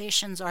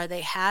conversations are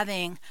they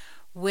having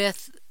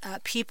with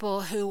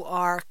people who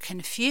are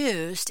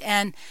confused?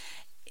 And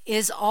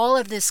is all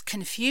of this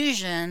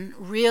confusion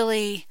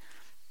really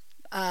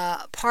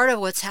part of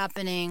what's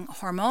happening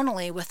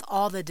hormonally with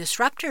all the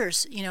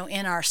disruptors,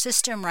 in our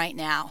system right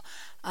now,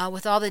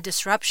 with all the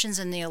disruptions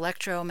in the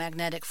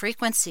electromagnetic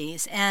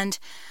frequencies? And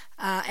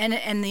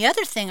the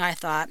other thing I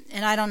thought,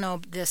 and I don't know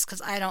this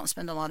because I don't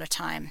spend a lot of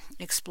time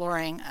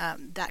exploring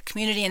that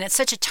community, and it's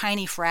such a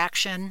tiny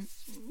fraction,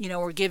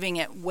 we're giving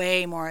it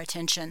way more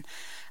attention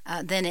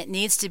than it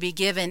needs to be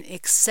given,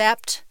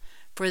 except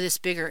for this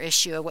bigger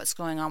issue of what's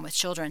going on with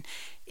children,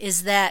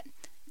 is that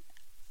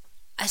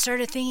I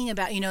started thinking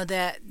about,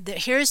 that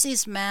here's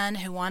these men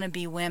who want to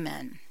be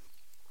women,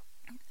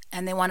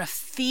 and they want to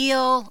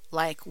feel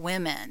like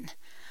women.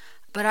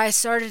 But I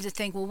started to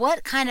think, well,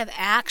 what kind of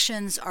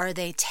actions are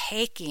they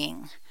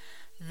taking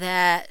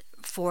that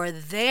for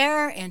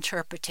their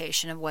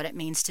interpretation of what it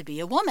means to be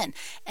a woman?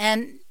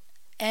 And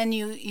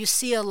you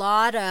see a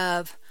lot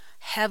of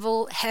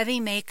heavy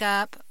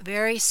makeup,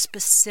 very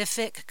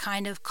specific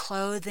kind of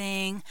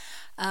clothing,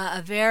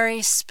 a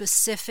very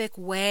specific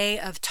way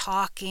of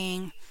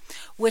talking,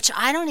 which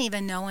I don't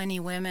even know any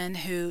women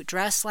who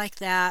dress like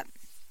that,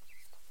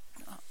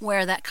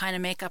 wear that kind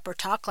of makeup, or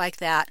talk like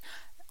that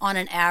on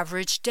an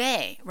average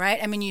day, right?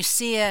 I mean, you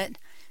see it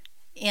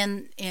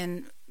in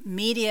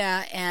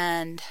media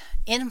and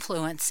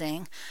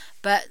influencing,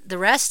 but the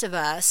rest of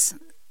us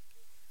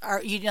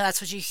are,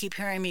 that's what you keep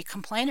hearing me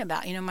complain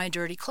about, my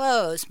dirty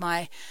clothes,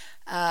 my,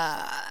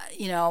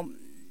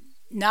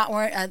 not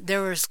wearing,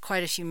 there was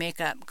quite a few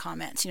makeup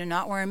comments,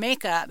 not wearing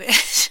makeup.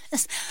 It's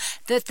just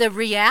that the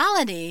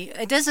reality,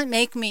 it doesn't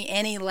make me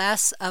any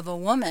less of a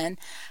woman.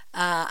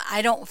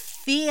 I don't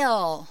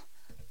feel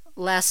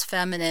less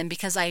feminine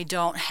because I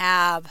don't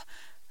have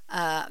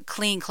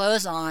clean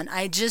clothes on.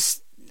 I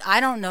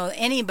don't know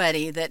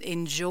anybody that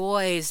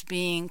enjoys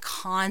being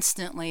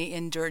constantly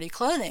in dirty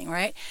clothing,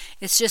 right?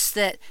 It's just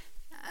that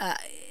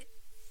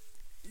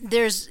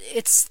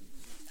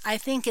I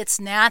think it's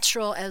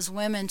natural as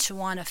women to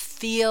want to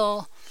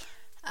feel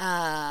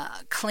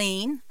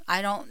clean.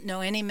 I don't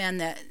know any men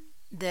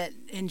that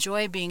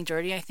enjoy being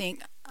dirty. I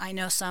think I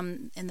know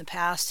some in the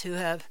past who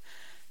have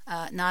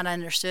not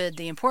understood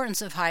the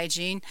importance of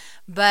hygiene.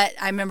 But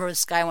I remember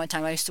this guy one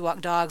time, I used to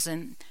walk dogs,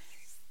 and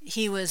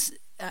he was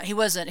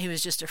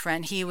just a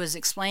friend. He was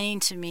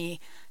explaining to me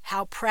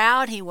how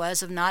proud he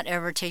was of not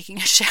ever taking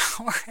a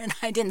shower, and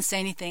I didn't say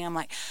anything. I'm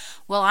like,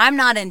 well, I'm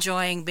not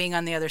enjoying being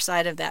on the other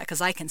side of that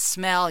because I can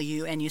smell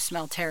you, and you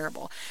smell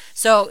terrible.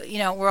 So, we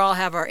all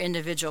have our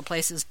individual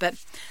places, but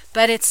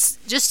it's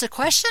just a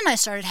question I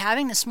started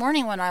having this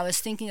morning when I was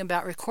thinking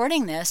about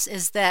recording this,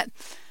 is that,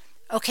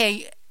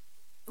 okay,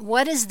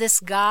 what is this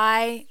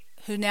guy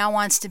who now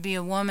wants to be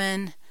a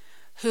woman,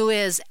 who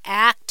is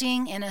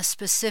acting in a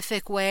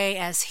specific way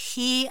as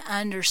he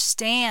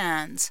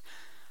understands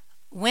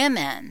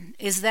women?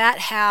 Is that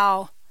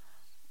how,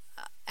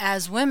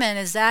 as women,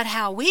 is that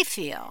how we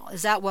feel?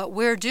 Is that what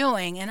we're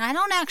doing? And I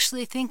don't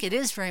actually think it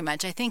is very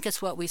much. I think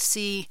it's what we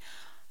see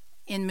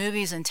in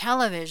movies and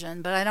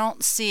television, but I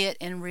don't see it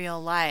in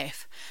real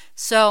life.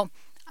 So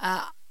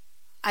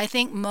I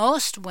think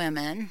most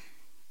women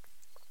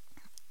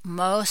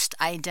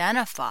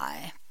identify,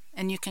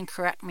 and you can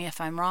correct me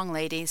if I'm wrong,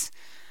 ladies,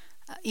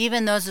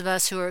 even those of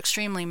us who are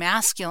extremely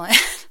masculine,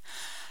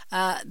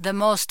 the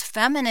most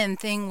feminine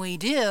thing we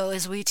do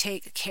is we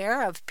take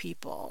care of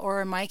people,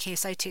 or in my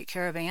case, I take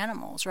care of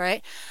animals,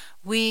 right?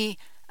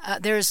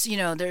 There's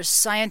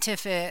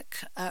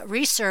scientific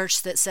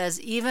research that says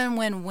even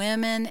when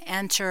women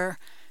enter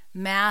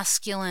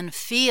masculine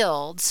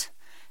fields,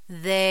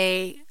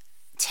 they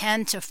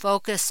tend to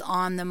focus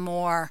on the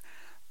more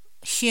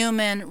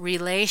human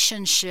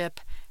relationship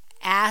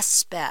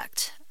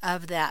aspect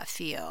of that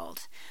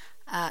field.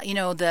 I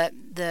don't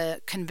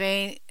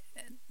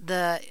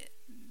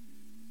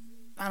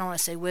want to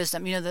say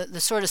wisdom,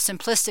 the sort of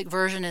simplistic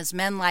version is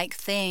men like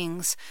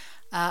things,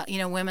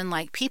 women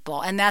like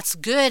people. And that's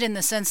good in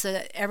the sense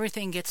that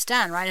everything gets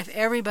done, right? If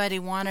everybody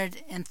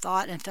wanted and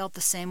thought and felt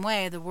the same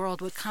way, the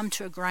world would come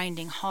to a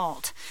grinding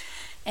halt.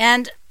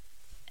 And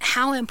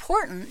how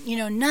important,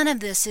 none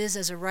of this is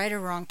as a right or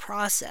wrong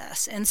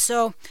process. And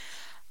so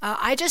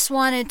I just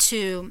wanted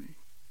to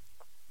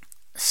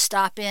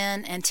stop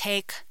in and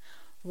take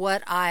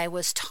what I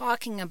was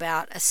talking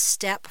about a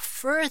step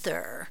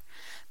further,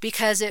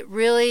 because it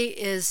really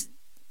is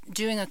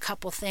doing a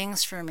couple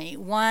things for me.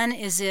 One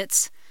is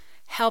it's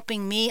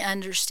helping me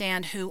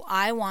understand who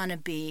I want to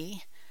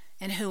be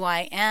and who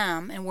I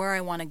am and where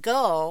I want to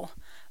go,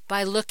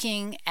 by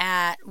looking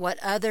at what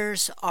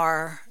others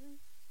are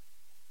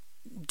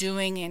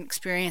doing and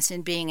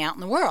experiencing being out in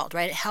the world,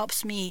 right? It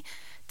helps me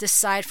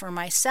decide for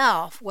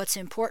myself what's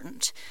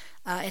important.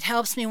 It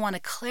helps me want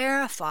to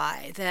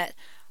clarify that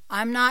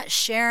I'm not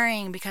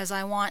sharing because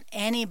I want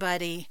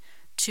anybody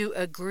to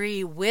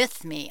agree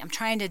with me. I'm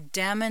trying to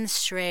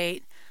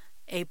demonstrate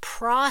a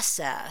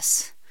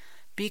process,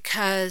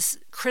 because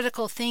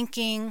critical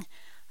thinking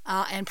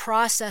and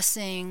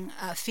processing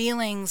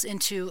feelings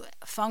into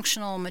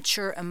functional,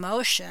 mature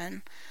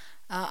emotion,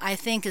 I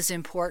think is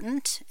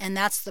important, and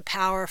that's the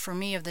power for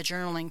me of the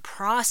journaling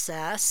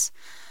process.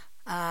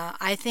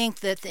 I think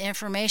that the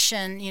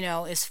information,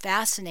 is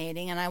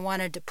fascinating, and I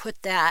wanted to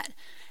put that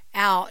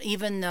out,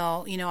 even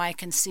though, I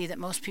can see that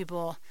most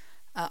people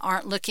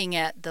aren't looking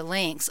at the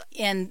links.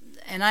 And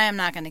I am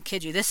not going to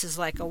kid you, this is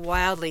like a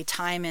wildly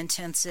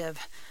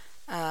time-intensive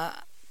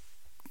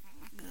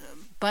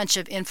bunch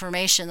of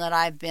information that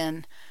I've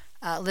been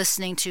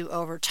listening to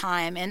over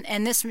time.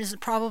 And this is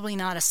probably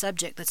not a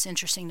subject that's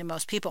interesting to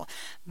most people.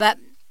 But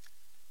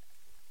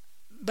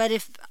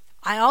if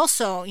I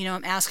also,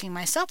 I'm asking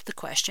myself the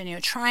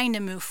question, trying to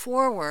move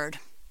forward,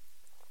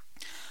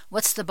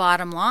 what's the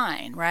bottom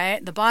line,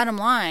 right? The bottom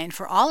line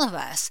for all of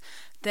us,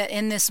 that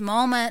in this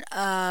moment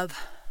of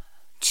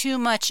too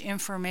much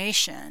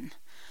information,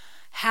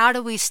 how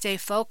do we stay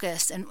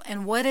focused,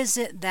 and what is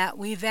it that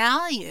we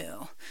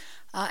value?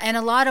 And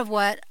a lot of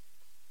what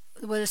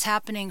is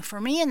happening for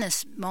me in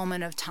this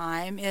moment of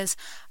time is,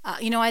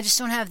 I just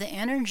don't have the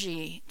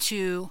energy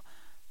to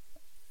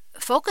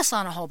focus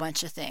on a whole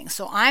bunch of things.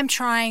 So I'm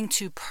trying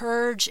to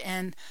purge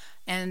and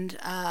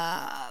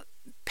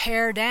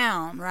pare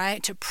down,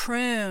 right? To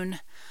prune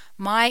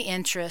my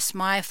interests,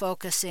 my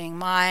focusing,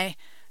 my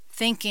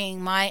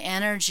thinking, my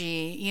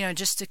energy,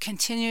 just to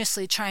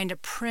continuously trying to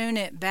prune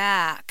it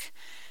back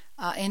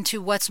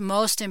into what's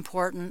most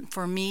important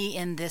for me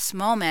in this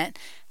moment,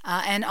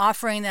 and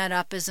offering that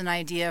up as an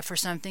idea for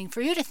something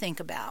for you to think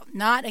about,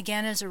 not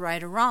again as a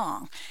right or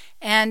wrong.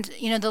 And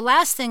the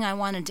last thing I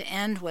wanted to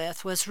end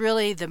with was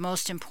really the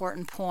most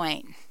important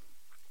point.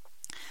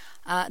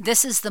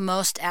 This is the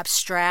most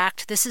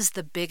abstract. This is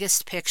the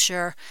biggest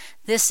picture.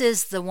 This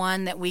is the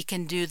one that we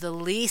can do the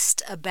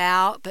least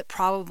about, but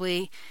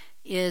probably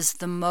is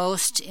the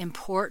most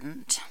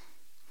important.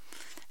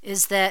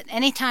 Is that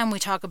anytime we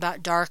talk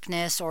about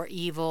darkness or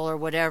evil or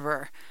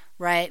whatever,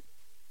 right,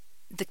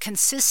 the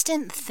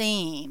consistent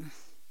theme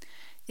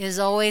is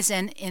always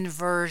an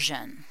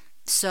inversion.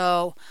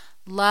 So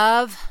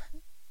love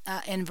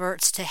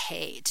inverts to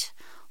hate.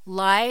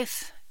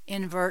 Life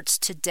inverts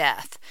to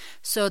death.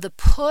 So the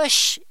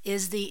push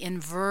is the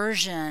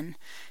inversion.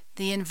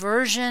 The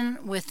inversion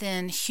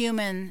within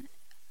human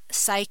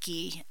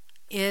psyche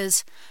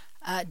is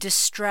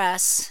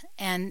distress,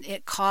 and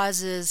it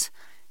causes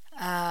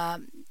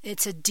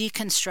it's a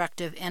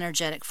deconstructive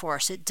energetic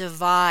force. It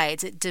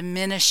divides, it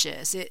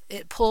diminishes,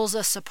 it pulls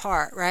us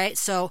apart, right?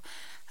 So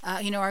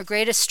our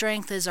greatest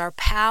strength is our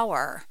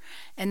power,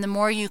 and the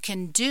more you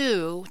can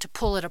do to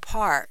pull it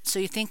apart. So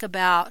you think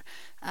about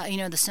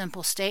the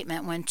simple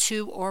statement, when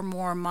two or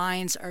more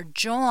minds are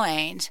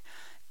joined,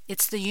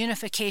 it's the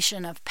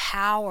unification of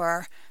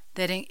power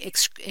that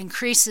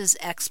increases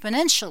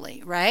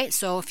exponentially, right?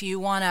 So if you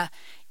want to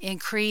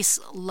increase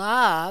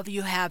love,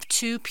 you have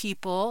two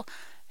people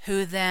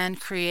who then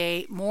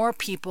create more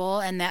people,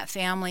 and that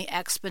family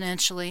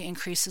exponentially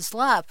increases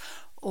love.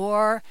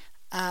 Or,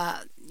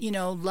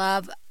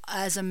 love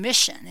as a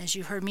mission, as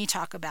you heard me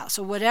talk about.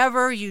 So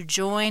whatever you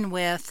join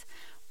with,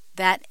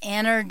 that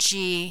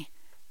energy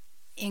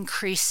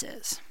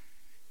increases.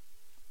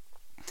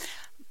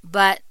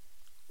 But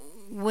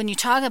when you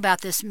talk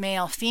about this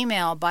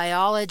male-female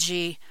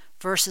biology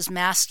versus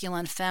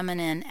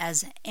masculine-feminine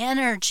as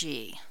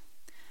energy,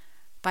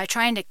 by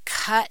trying to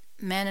cut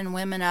men and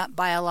women up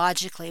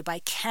biologically, by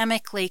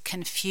chemically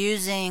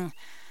confusing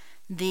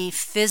the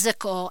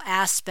physical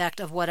aspect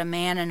of what a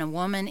man and a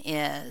woman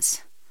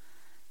is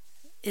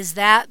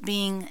that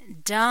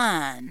being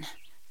done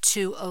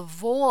to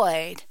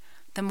avoid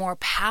the more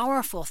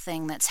powerful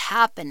thing that's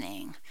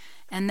happening?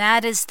 And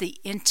that is the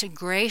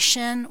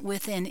integration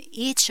within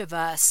each of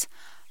us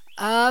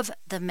of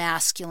the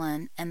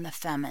masculine and the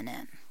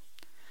feminine.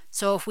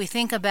 So if we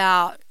think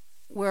about,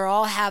 we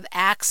all have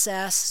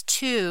access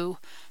to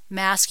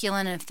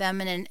masculine and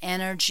feminine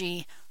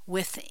energy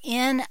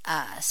within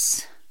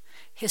us.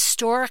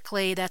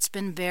 Historically, that's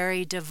been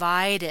very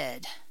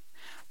divided.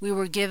 We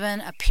were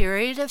given a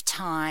period of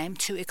time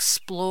to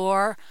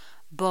explore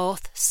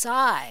both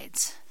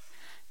sides.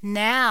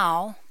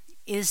 Now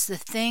is the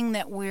thing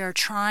that we are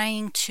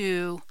trying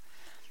to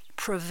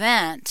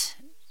prevent,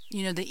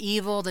 the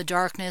evil, the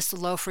darkness, the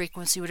low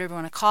frequency, whatever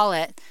you want to call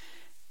it.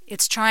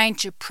 It's trying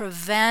to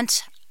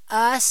prevent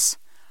us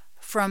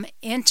from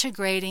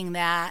integrating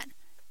that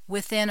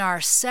within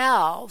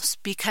ourselves,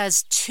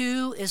 because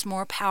two is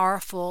more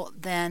powerful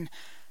than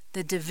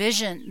the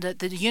division,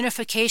 the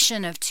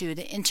unification of two,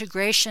 the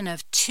integration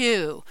of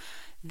two,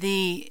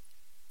 the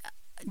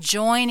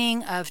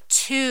joining of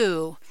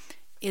two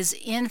is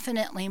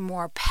infinitely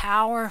more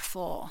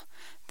powerful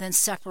than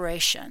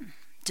separation,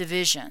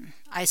 division,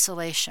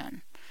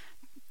 isolation.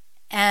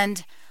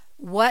 And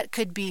what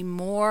could be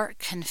more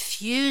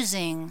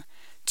confusing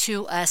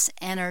to us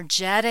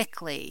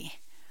energetically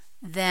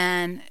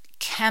than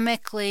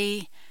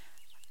chemically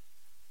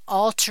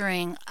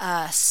altering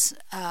us,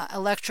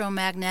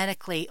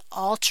 electromagnetically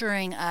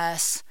altering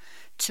us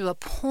to a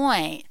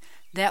point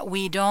that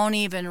we don't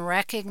even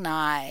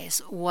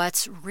recognize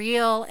what's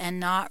real and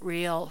not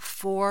real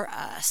for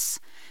us.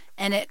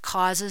 And it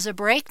causes a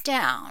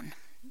breakdown.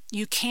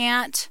 You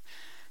can't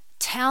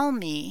tell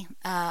me,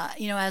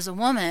 as a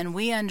woman,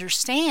 we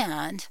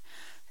understand,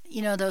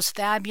 those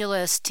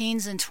fabulous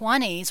teens and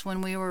 20s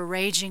when we were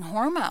raging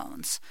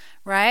hormones,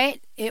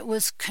 right? It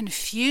was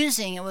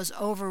confusing. It was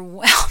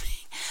overwhelming.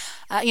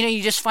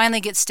 You just finally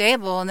get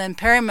stable, and then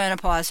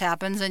perimenopause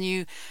happens, and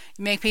you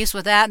make peace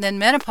with that, and then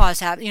menopause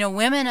happens.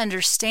 Women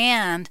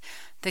understand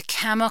the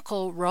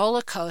chemical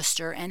roller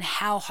coaster and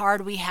how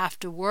hard we have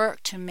to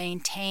work to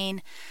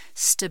maintain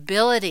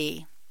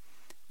stability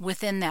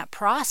within that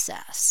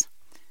process.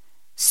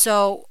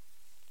 So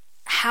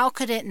how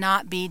could it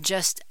not be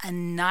just a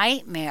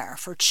nightmare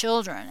for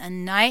children, a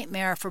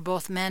nightmare for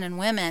both men and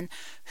women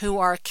who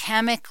are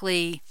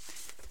chemically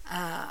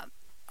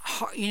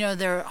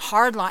they're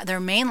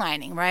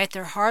mainlining, right?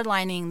 They're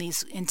hardlining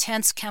these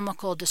intense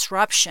chemical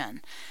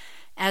disruption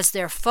as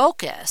their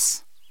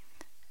focus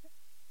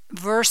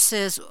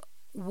versus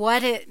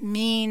what it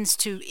means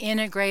to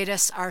integrate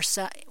us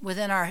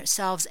within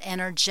ourselves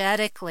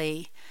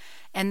energetically.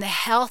 And the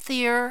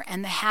healthier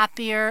and the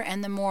happier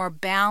and the more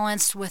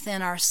balanced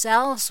within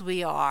ourselves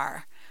we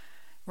are,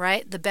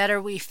 right? The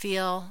better we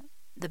feel,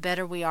 the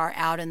better we are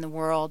out in the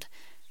world,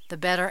 the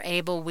better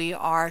able we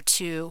are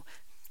to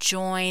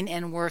join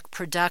and work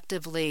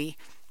productively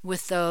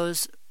with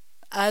those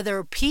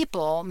other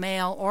people,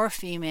 male or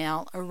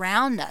female,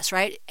 around us,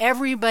 right?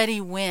 Everybody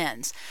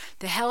wins.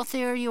 The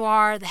healthier you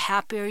are, the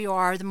happier you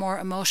are, the more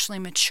emotionally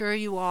mature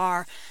you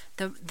are,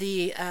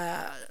 the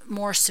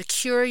more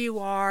secure you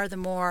are, the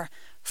more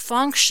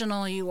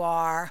functional you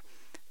are,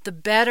 the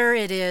better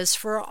it is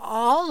for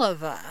all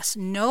of us.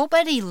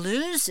 Nobody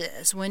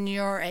loses when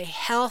you're a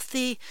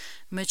healthy,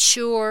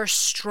 mature,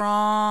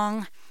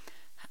 strong,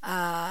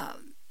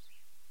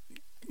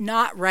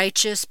 not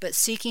righteous, but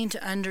seeking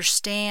to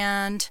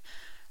understand,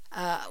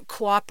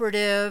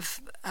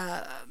 cooperative,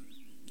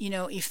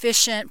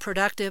 efficient,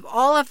 productive,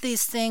 all of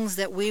these things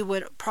that we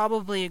would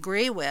probably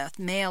agree with,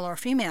 male or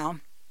female,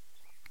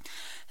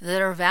 that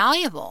are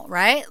valuable,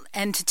 right?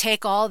 And to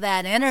take all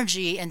that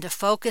energy and to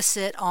focus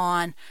it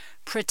on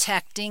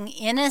protecting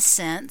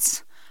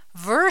innocence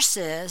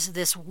versus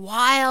this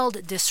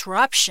wild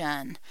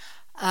disruption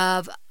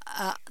of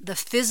the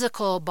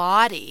physical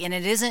body. And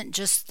it isn't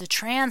just the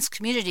trans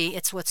community,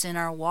 it's what's in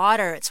our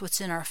water, it's what's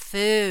in our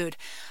food,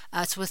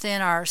 it's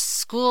within our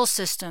school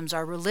systems,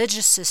 our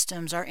religious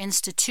systems, our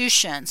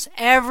institutions.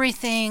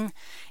 Everything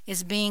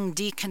is being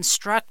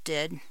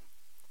deconstructed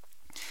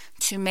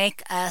to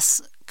make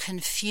us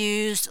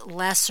confused,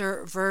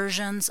 lesser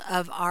versions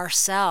of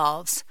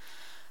ourselves.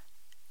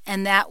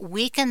 And that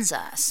weakens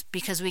us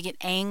because we get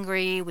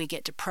angry, we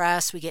get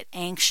depressed, we get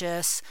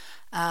anxious,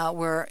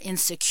 we're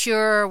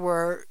insecure,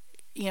 we're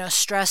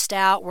stressed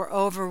out, we're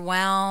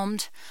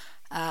overwhelmed.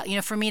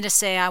 For me to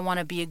say I want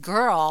to be a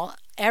girl,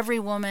 every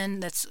woman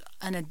that's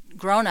a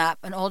grown-up,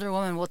 an older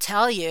woman will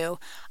tell you,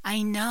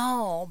 I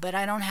know, but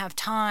I don't have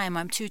time,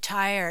 I'm too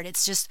tired.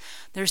 It's just,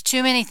 there's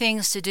too many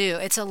things to do.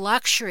 It's a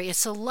luxury.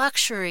 It's a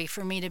luxury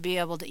for me to be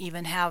able to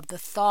even have the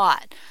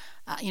thought,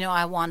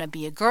 I want to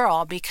be a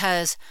girl,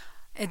 because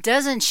it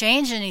doesn't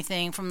change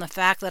anything from the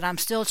fact that I'm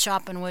still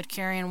chopping wood,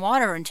 carrying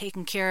water, and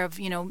taking care of,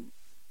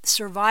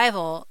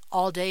 survival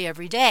all day,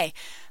 every day.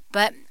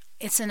 But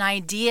it's an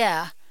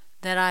idea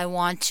that I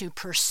want to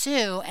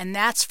pursue, and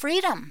that's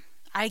freedom.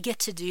 I get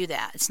to do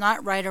that. It's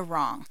not right or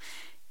wrong.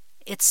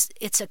 It's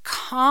a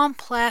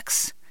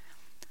complex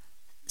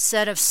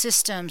set of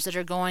systems that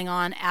are going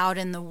on out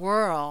in the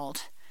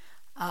world.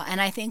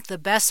 And I think the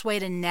best way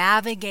to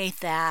navigate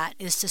that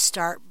is to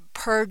start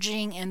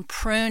purging and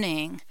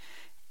pruning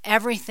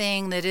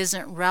everything that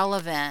isn't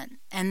relevant,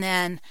 and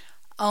then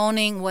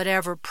owning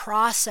whatever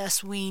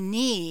process we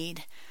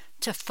need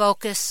to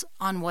focus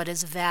on what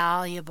is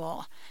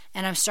valuable.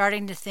 And I'm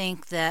starting to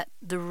think that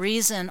the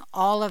reason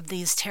all of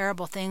these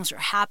terrible things are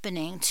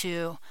happening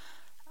to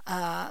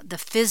the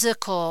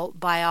physical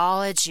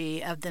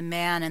biology of the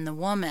man and the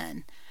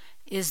woman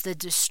is the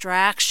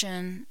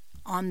distraction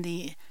on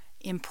the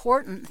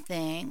important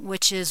thing,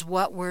 which is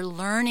what we're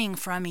learning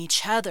from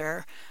each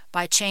other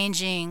by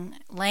changing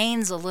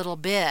lanes a little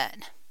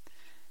bit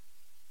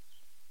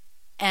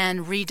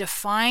and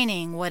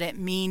redefining what it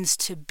means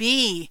to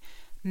be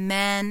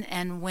men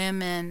and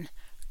women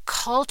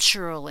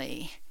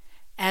culturally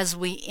as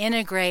we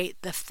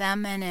integrate the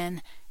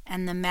feminine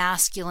and the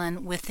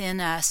masculine within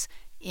us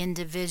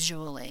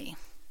individually.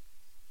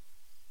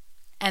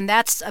 And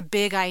that's a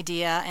big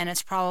idea, and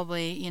it's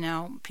probably,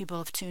 people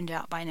have tuned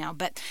out by now.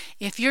 But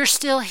if you're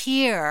still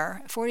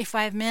here,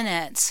 45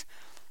 minutes,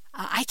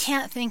 I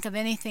can't think of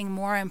anything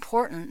more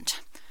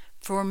important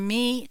for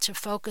me to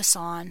focus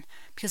on,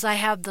 because I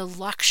have the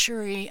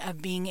luxury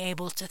of being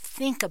able to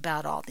think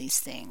about all these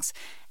things.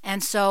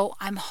 And so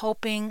I'm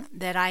hoping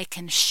that I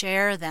can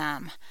share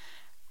them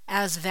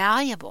as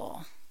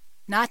valuable,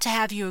 not to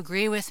have you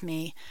agree with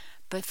me,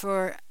 but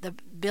for the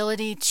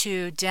ability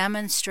to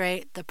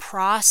demonstrate the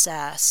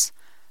process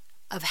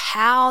of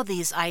how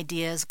these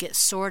ideas get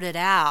sorted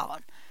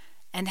out,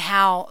 and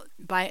how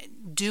by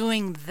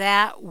doing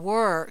that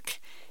work,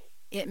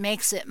 it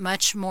makes it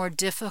much more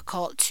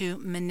difficult to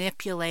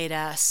manipulate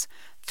us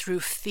through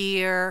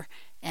fear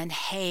and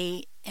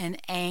hate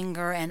and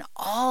anger and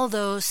all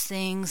those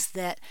things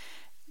that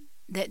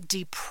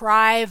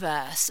deprive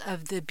us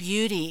of the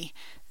beauty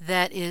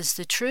that is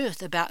the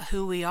truth about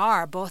who we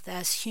are, both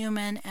as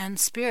human and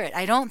spirit.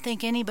 I don't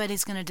think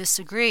anybody's going to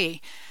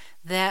disagree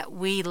that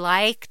we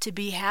like to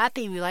be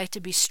happy, we like to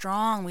be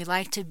strong, we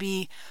like to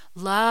be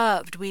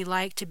loved, we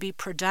like to be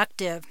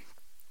productive,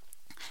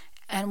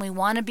 and we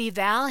want to be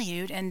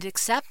valued and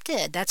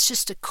accepted. That's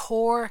just a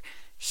core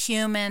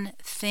human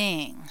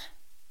thing.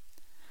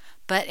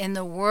 But in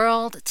the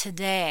world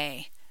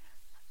today,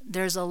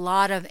 there's a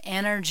lot of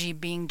energy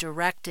being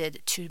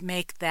directed to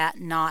make that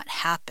not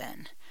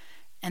happen.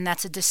 And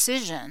that's a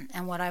decision.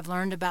 And what I've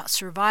learned about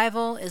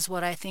survival is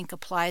what I think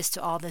applies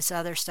to all this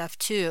other stuff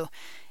too,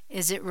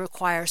 is it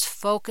requires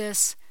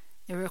focus,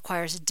 it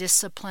requires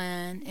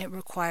discipline, it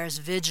requires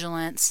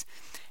vigilance,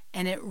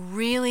 and it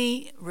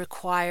really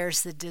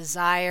requires the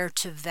desire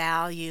to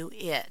value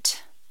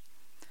it.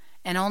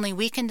 And only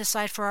we can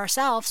decide for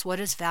ourselves what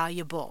is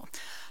valuable.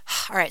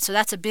 All right, so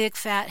that's a big,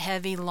 fat,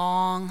 heavy,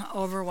 long,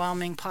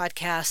 overwhelming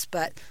podcast,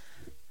 but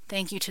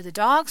thank you to the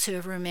dogs who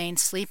have remained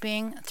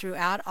sleeping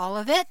throughout all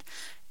of it.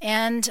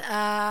 And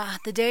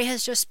the day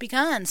has just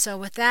begun. So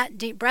with that,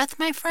 deep breath,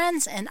 my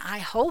friends, and I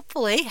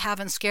hopefully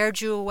haven't scared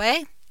you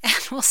away,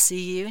 and we'll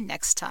see you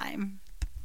next time.